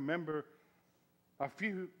 I remember a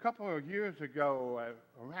couple of years ago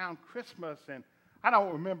around Christmas, and I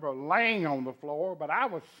don't remember laying on the floor, but I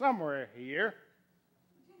was somewhere here.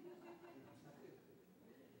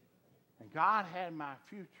 And God had my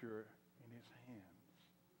future in his hands.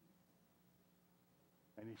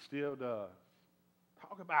 And he still does.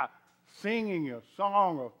 Talk about singing a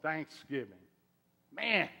song of thanksgiving.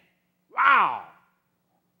 Man, wow!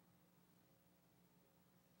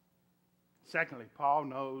 Secondly, Paul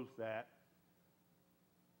knows that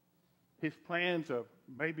his plans of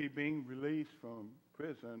maybe being released from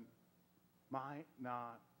prison might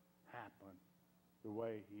not happen the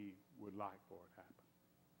way he would like for it to happen.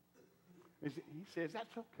 He says,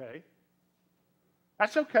 that's okay.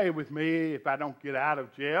 That's okay with me if I don't get out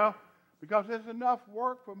of jail, because there's enough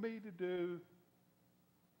work for me to do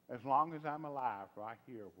as long as I'm alive right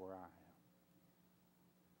here where I am.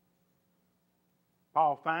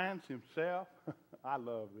 Paul finds himself, I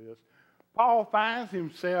love this, Paul finds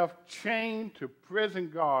himself chained to prison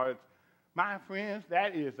guards. My friends,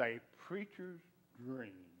 that is a preacher's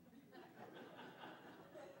dream.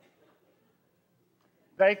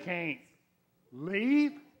 They can't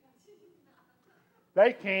leave.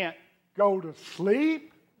 They can't go to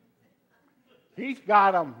sleep. He's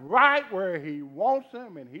got them right where he wants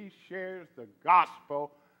them, and he shares the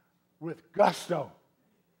gospel with gusto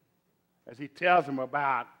as he tells them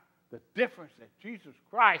about the difference that Jesus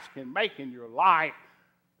Christ can make in your life,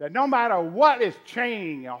 that no matter what is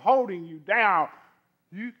chaining or holding you down,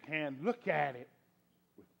 you can look at it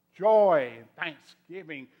with joy and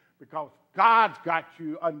thanksgiving because God's got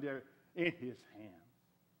you in his hand.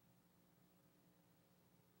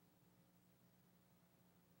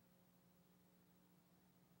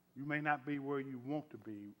 You may not be where you want to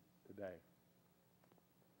be today.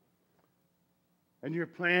 And your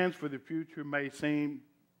plans for the future may seem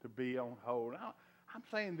to be on hold. I'm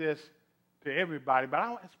saying this to everybody, but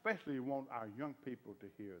I especially want our young people to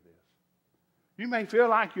hear this. You may feel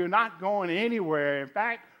like you're not going anywhere. In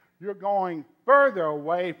fact, you're going further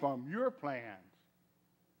away from your plans.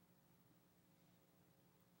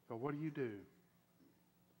 So what do?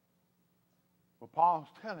 Well, Paul's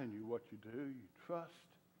telling you what you do. You trust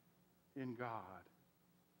in God.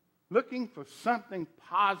 Looking for something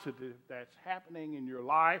positive that's happening in your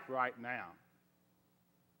life right now.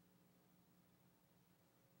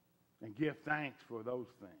 And give thanks for those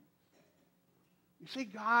things. You see,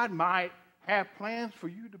 God might have plans for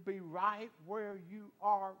you to be right where you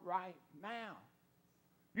are right now.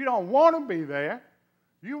 You don't want to be there.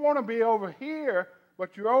 You want to be over here,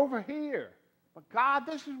 but you're over here. But God,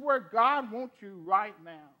 this is where God wants you right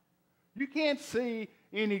now. You can't see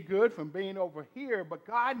any good from being over here, but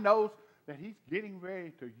God knows that He's getting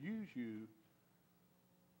ready to use you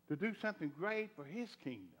to do something great for His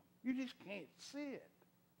kingdom. You just can't see it.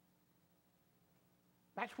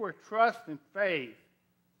 That's where trust and faith,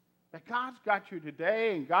 that God's got you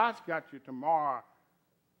today and God's got you tomorrow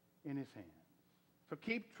in His hands. So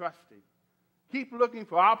keep trusting. Keep looking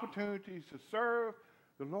for opportunities to serve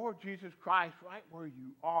the Lord Jesus Christ right where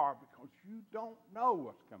you are, because you don't know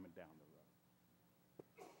what's coming down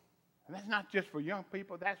the road. And that's not just for young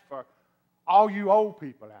people, that's for all you old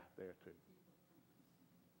people out there too.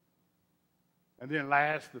 And then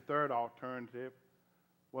last, the third alternative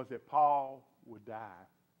was that Paul would die.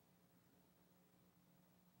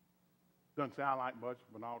 Doesn't sound like much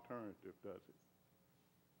of an alternative, does it?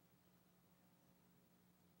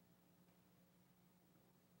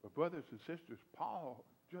 But brothers and sisters, Paul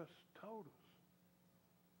just told us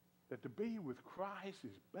that to be with Christ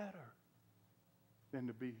is better than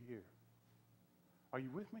to be here. Are you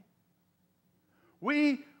with me?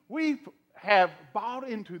 We have bought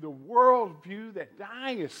into the worldview that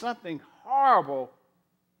dying is something horrible.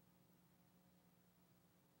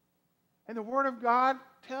 And the Word of God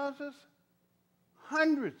tells us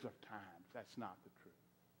hundreds of times that's not the truth.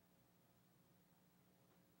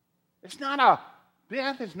 It's not a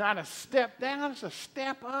death is not a step down, it's a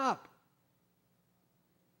step up.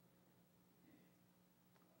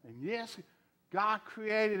 And yes, God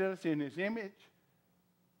created us in His image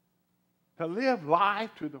to live life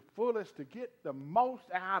to the fullest, to get the most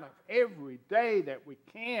out of every day that we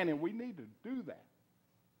can, and we need to do that.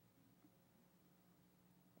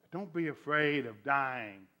 Don't be afraid of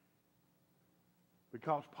dying,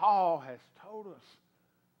 because Paul has told us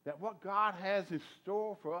that what God has in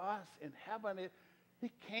store for us in heaven, it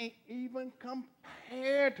can't even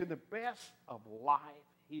compare to the best of life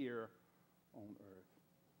here on earth.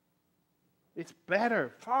 It's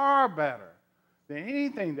better, far better than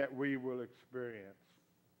anything that we will experience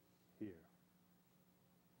here.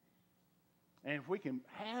 And if we can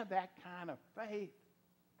have that kind of faith,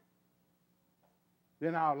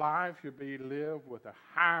 then our life should be lived with a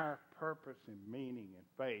higher purpose and meaning and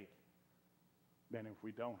faith than if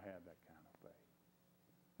we don't have that kind of faith.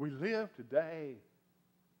 We live today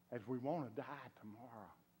as we want to die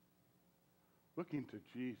tomorrow, looking to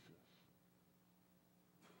Jesus,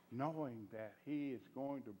 knowing that He is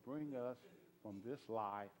going to bring us from this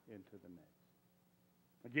life into the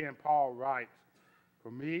next. Again, Paul writes,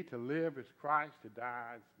 "For me to live is Christ, to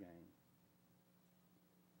die is gain."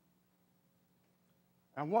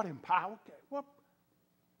 And what did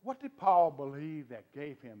Paul believe that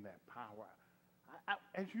gave him that power?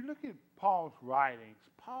 As you look at Paul's writings,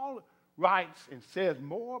 Paul writes and says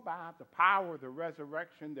more about the power of the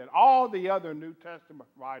resurrection than all the other New Testament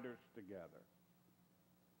writers together.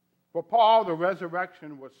 For Paul, the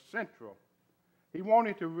resurrection was central. He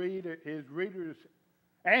wanted to his readers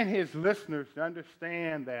and his listeners to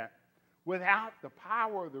understand that without the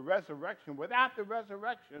power of the resurrection,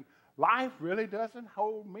 life really doesn't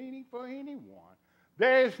hold meaning for anyone.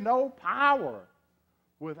 There is no power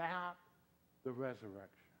without the resurrection.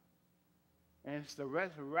 And it's the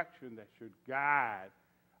resurrection that should guide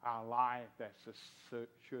our life, that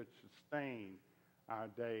should sustain our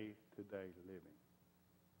day-to-day living.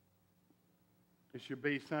 It should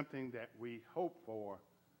be something that we hope for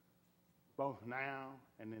both now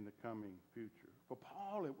and in the coming future. For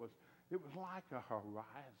Paul, it was like a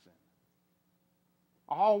horizon,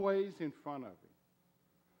 always in front of him,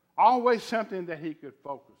 always something that he could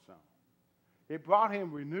focus on. It brought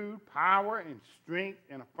him renewed power and strength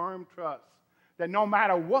and a firm trust that no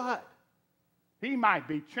matter what he might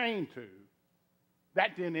be chained to,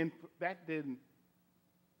 that didn't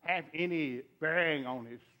have any bearing on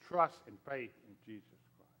his trust and faith in Jesus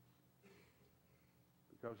Christ.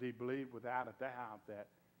 Because he believed without a doubt that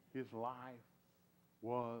his life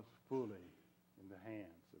was fully in the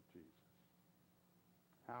hands of Jesus.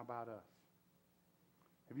 How about us?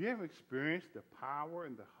 Have you ever experienced the power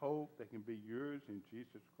and the hope that can be yours in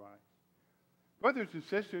Jesus Christ? Brothers and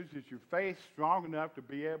sisters, is your faith strong enough to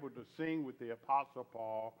be able to sing with the Apostle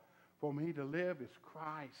Paul, "For me to live is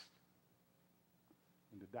Christ,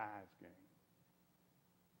 and to die is gain"?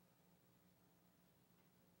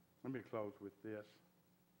 Let me close with this.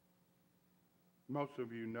 Most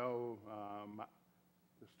of you know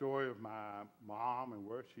the story of my mom and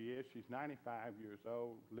where she is. She's 95 years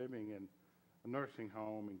old, living in a nursing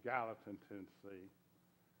home in Gallatin, Tennessee.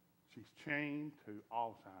 She's chained to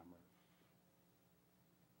Alzheimer's.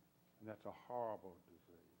 And that's a horrible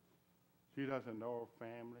disease. She doesn't know her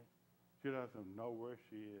family. She doesn't know where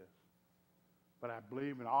she is. But I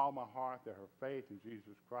believe in all my heart that her faith in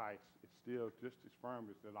Jesus Christ is still just as firm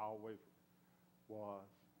as it always was.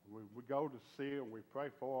 We go to see her and we pray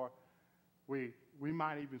for her. We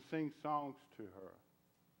might even sing songs to her.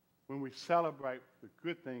 When we celebrate the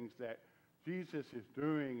good things that Jesus is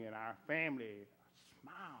doing in our family, a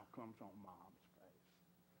smile comes on Mom's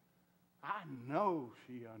face. I know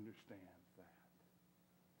she understands that.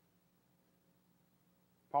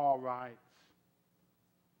 Paul writes,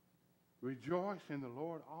 rejoice in the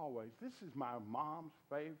Lord always. This is my mom's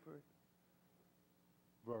favorite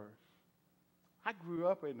verse. I grew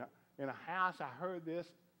up in a house, I heard this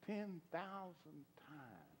 10,000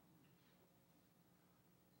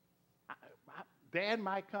 times. Dad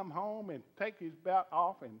might come home and take his belt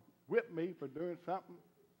off and whip me for doing something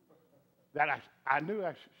that I knew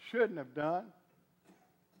I shouldn't have done.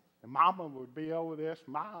 And Mama would be over there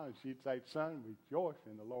smiling. She'd say, son, rejoice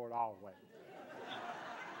in the Lord always.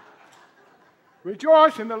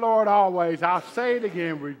 Rejoice in the Lord always. I'll say it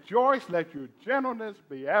again. Rejoice, let your gentleness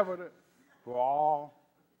be evident to all,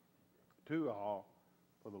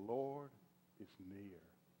 for the Lord is near.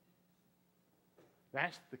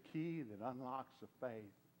 That's the key that unlocks the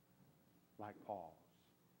faith like Paul's.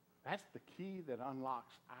 That's the key that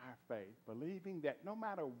unlocks our faith, believing that no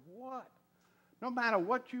matter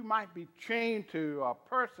what you might be chained to, a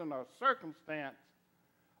person or circumstance,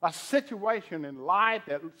 a situation in life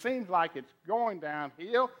that seems like it's going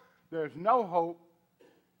downhill, there's no hope.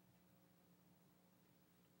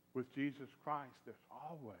 With Jesus Christ, there's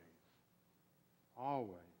always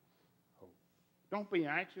hope. Don't be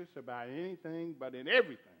anxious about anything, but in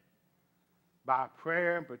everything, by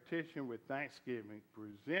prayer and petition with thanksgiving,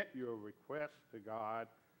 present your requests to God,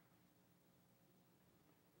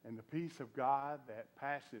 and the peace of God that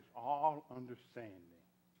passes all understanding.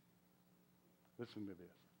 Listen to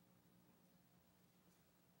this.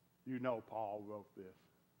 You know Paul wrote this.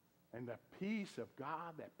 And the peace of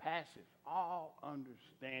God that passes all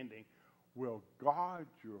understanding will guard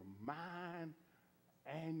your mind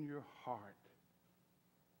and your heart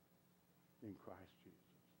in Christ Jesus.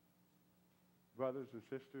 Brothers and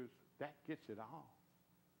sisters, that gets it all.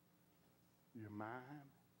 Your mind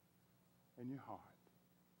and your heart.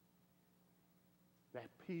 That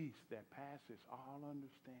peace that passes all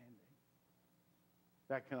understanding.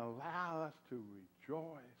 That can allow us to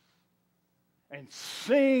rejoice and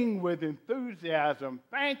sing with enthusiasm.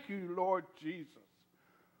 Thank you, Lord Jesus,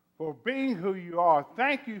 for being who you are.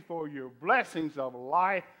 Thank you for your blessings of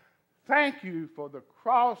life. Thank you for the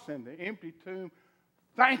cross and the empty tomb.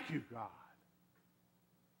 Thank you, God.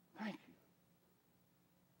 Thank you.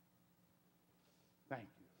 Thank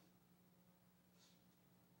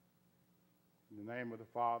you. In the name of the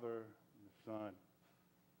Father, and the Son,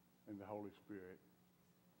 and the Holy Spirit,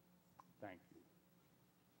 thank you.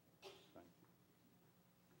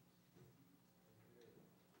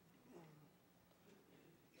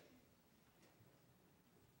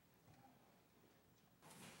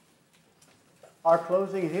 Our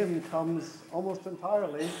closing hymn comes almost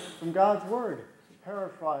entirely from God's Word,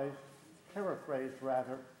 paraphrased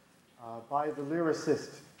by the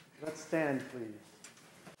lyricist. Let's stand, please,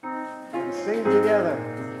 and sing together.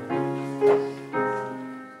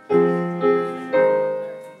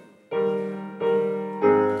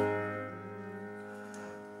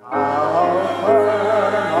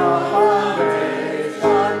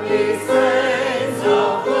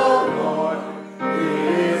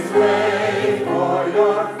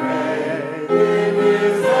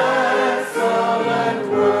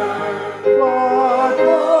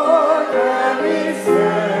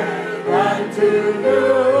 To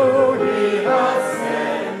you he has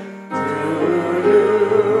sent, to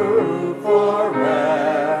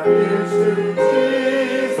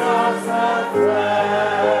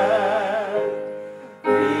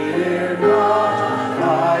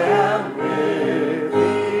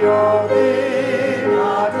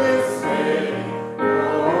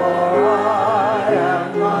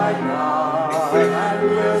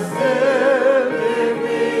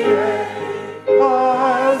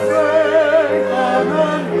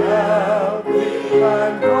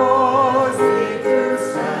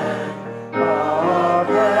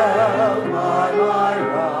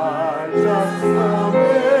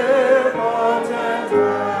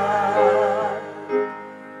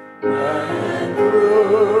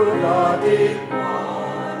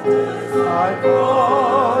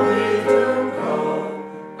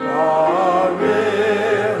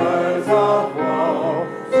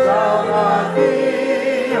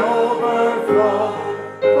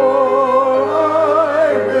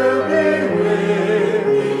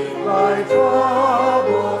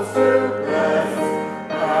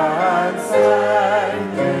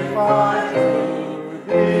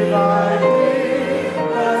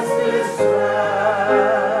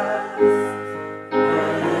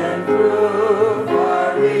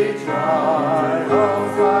rejoice.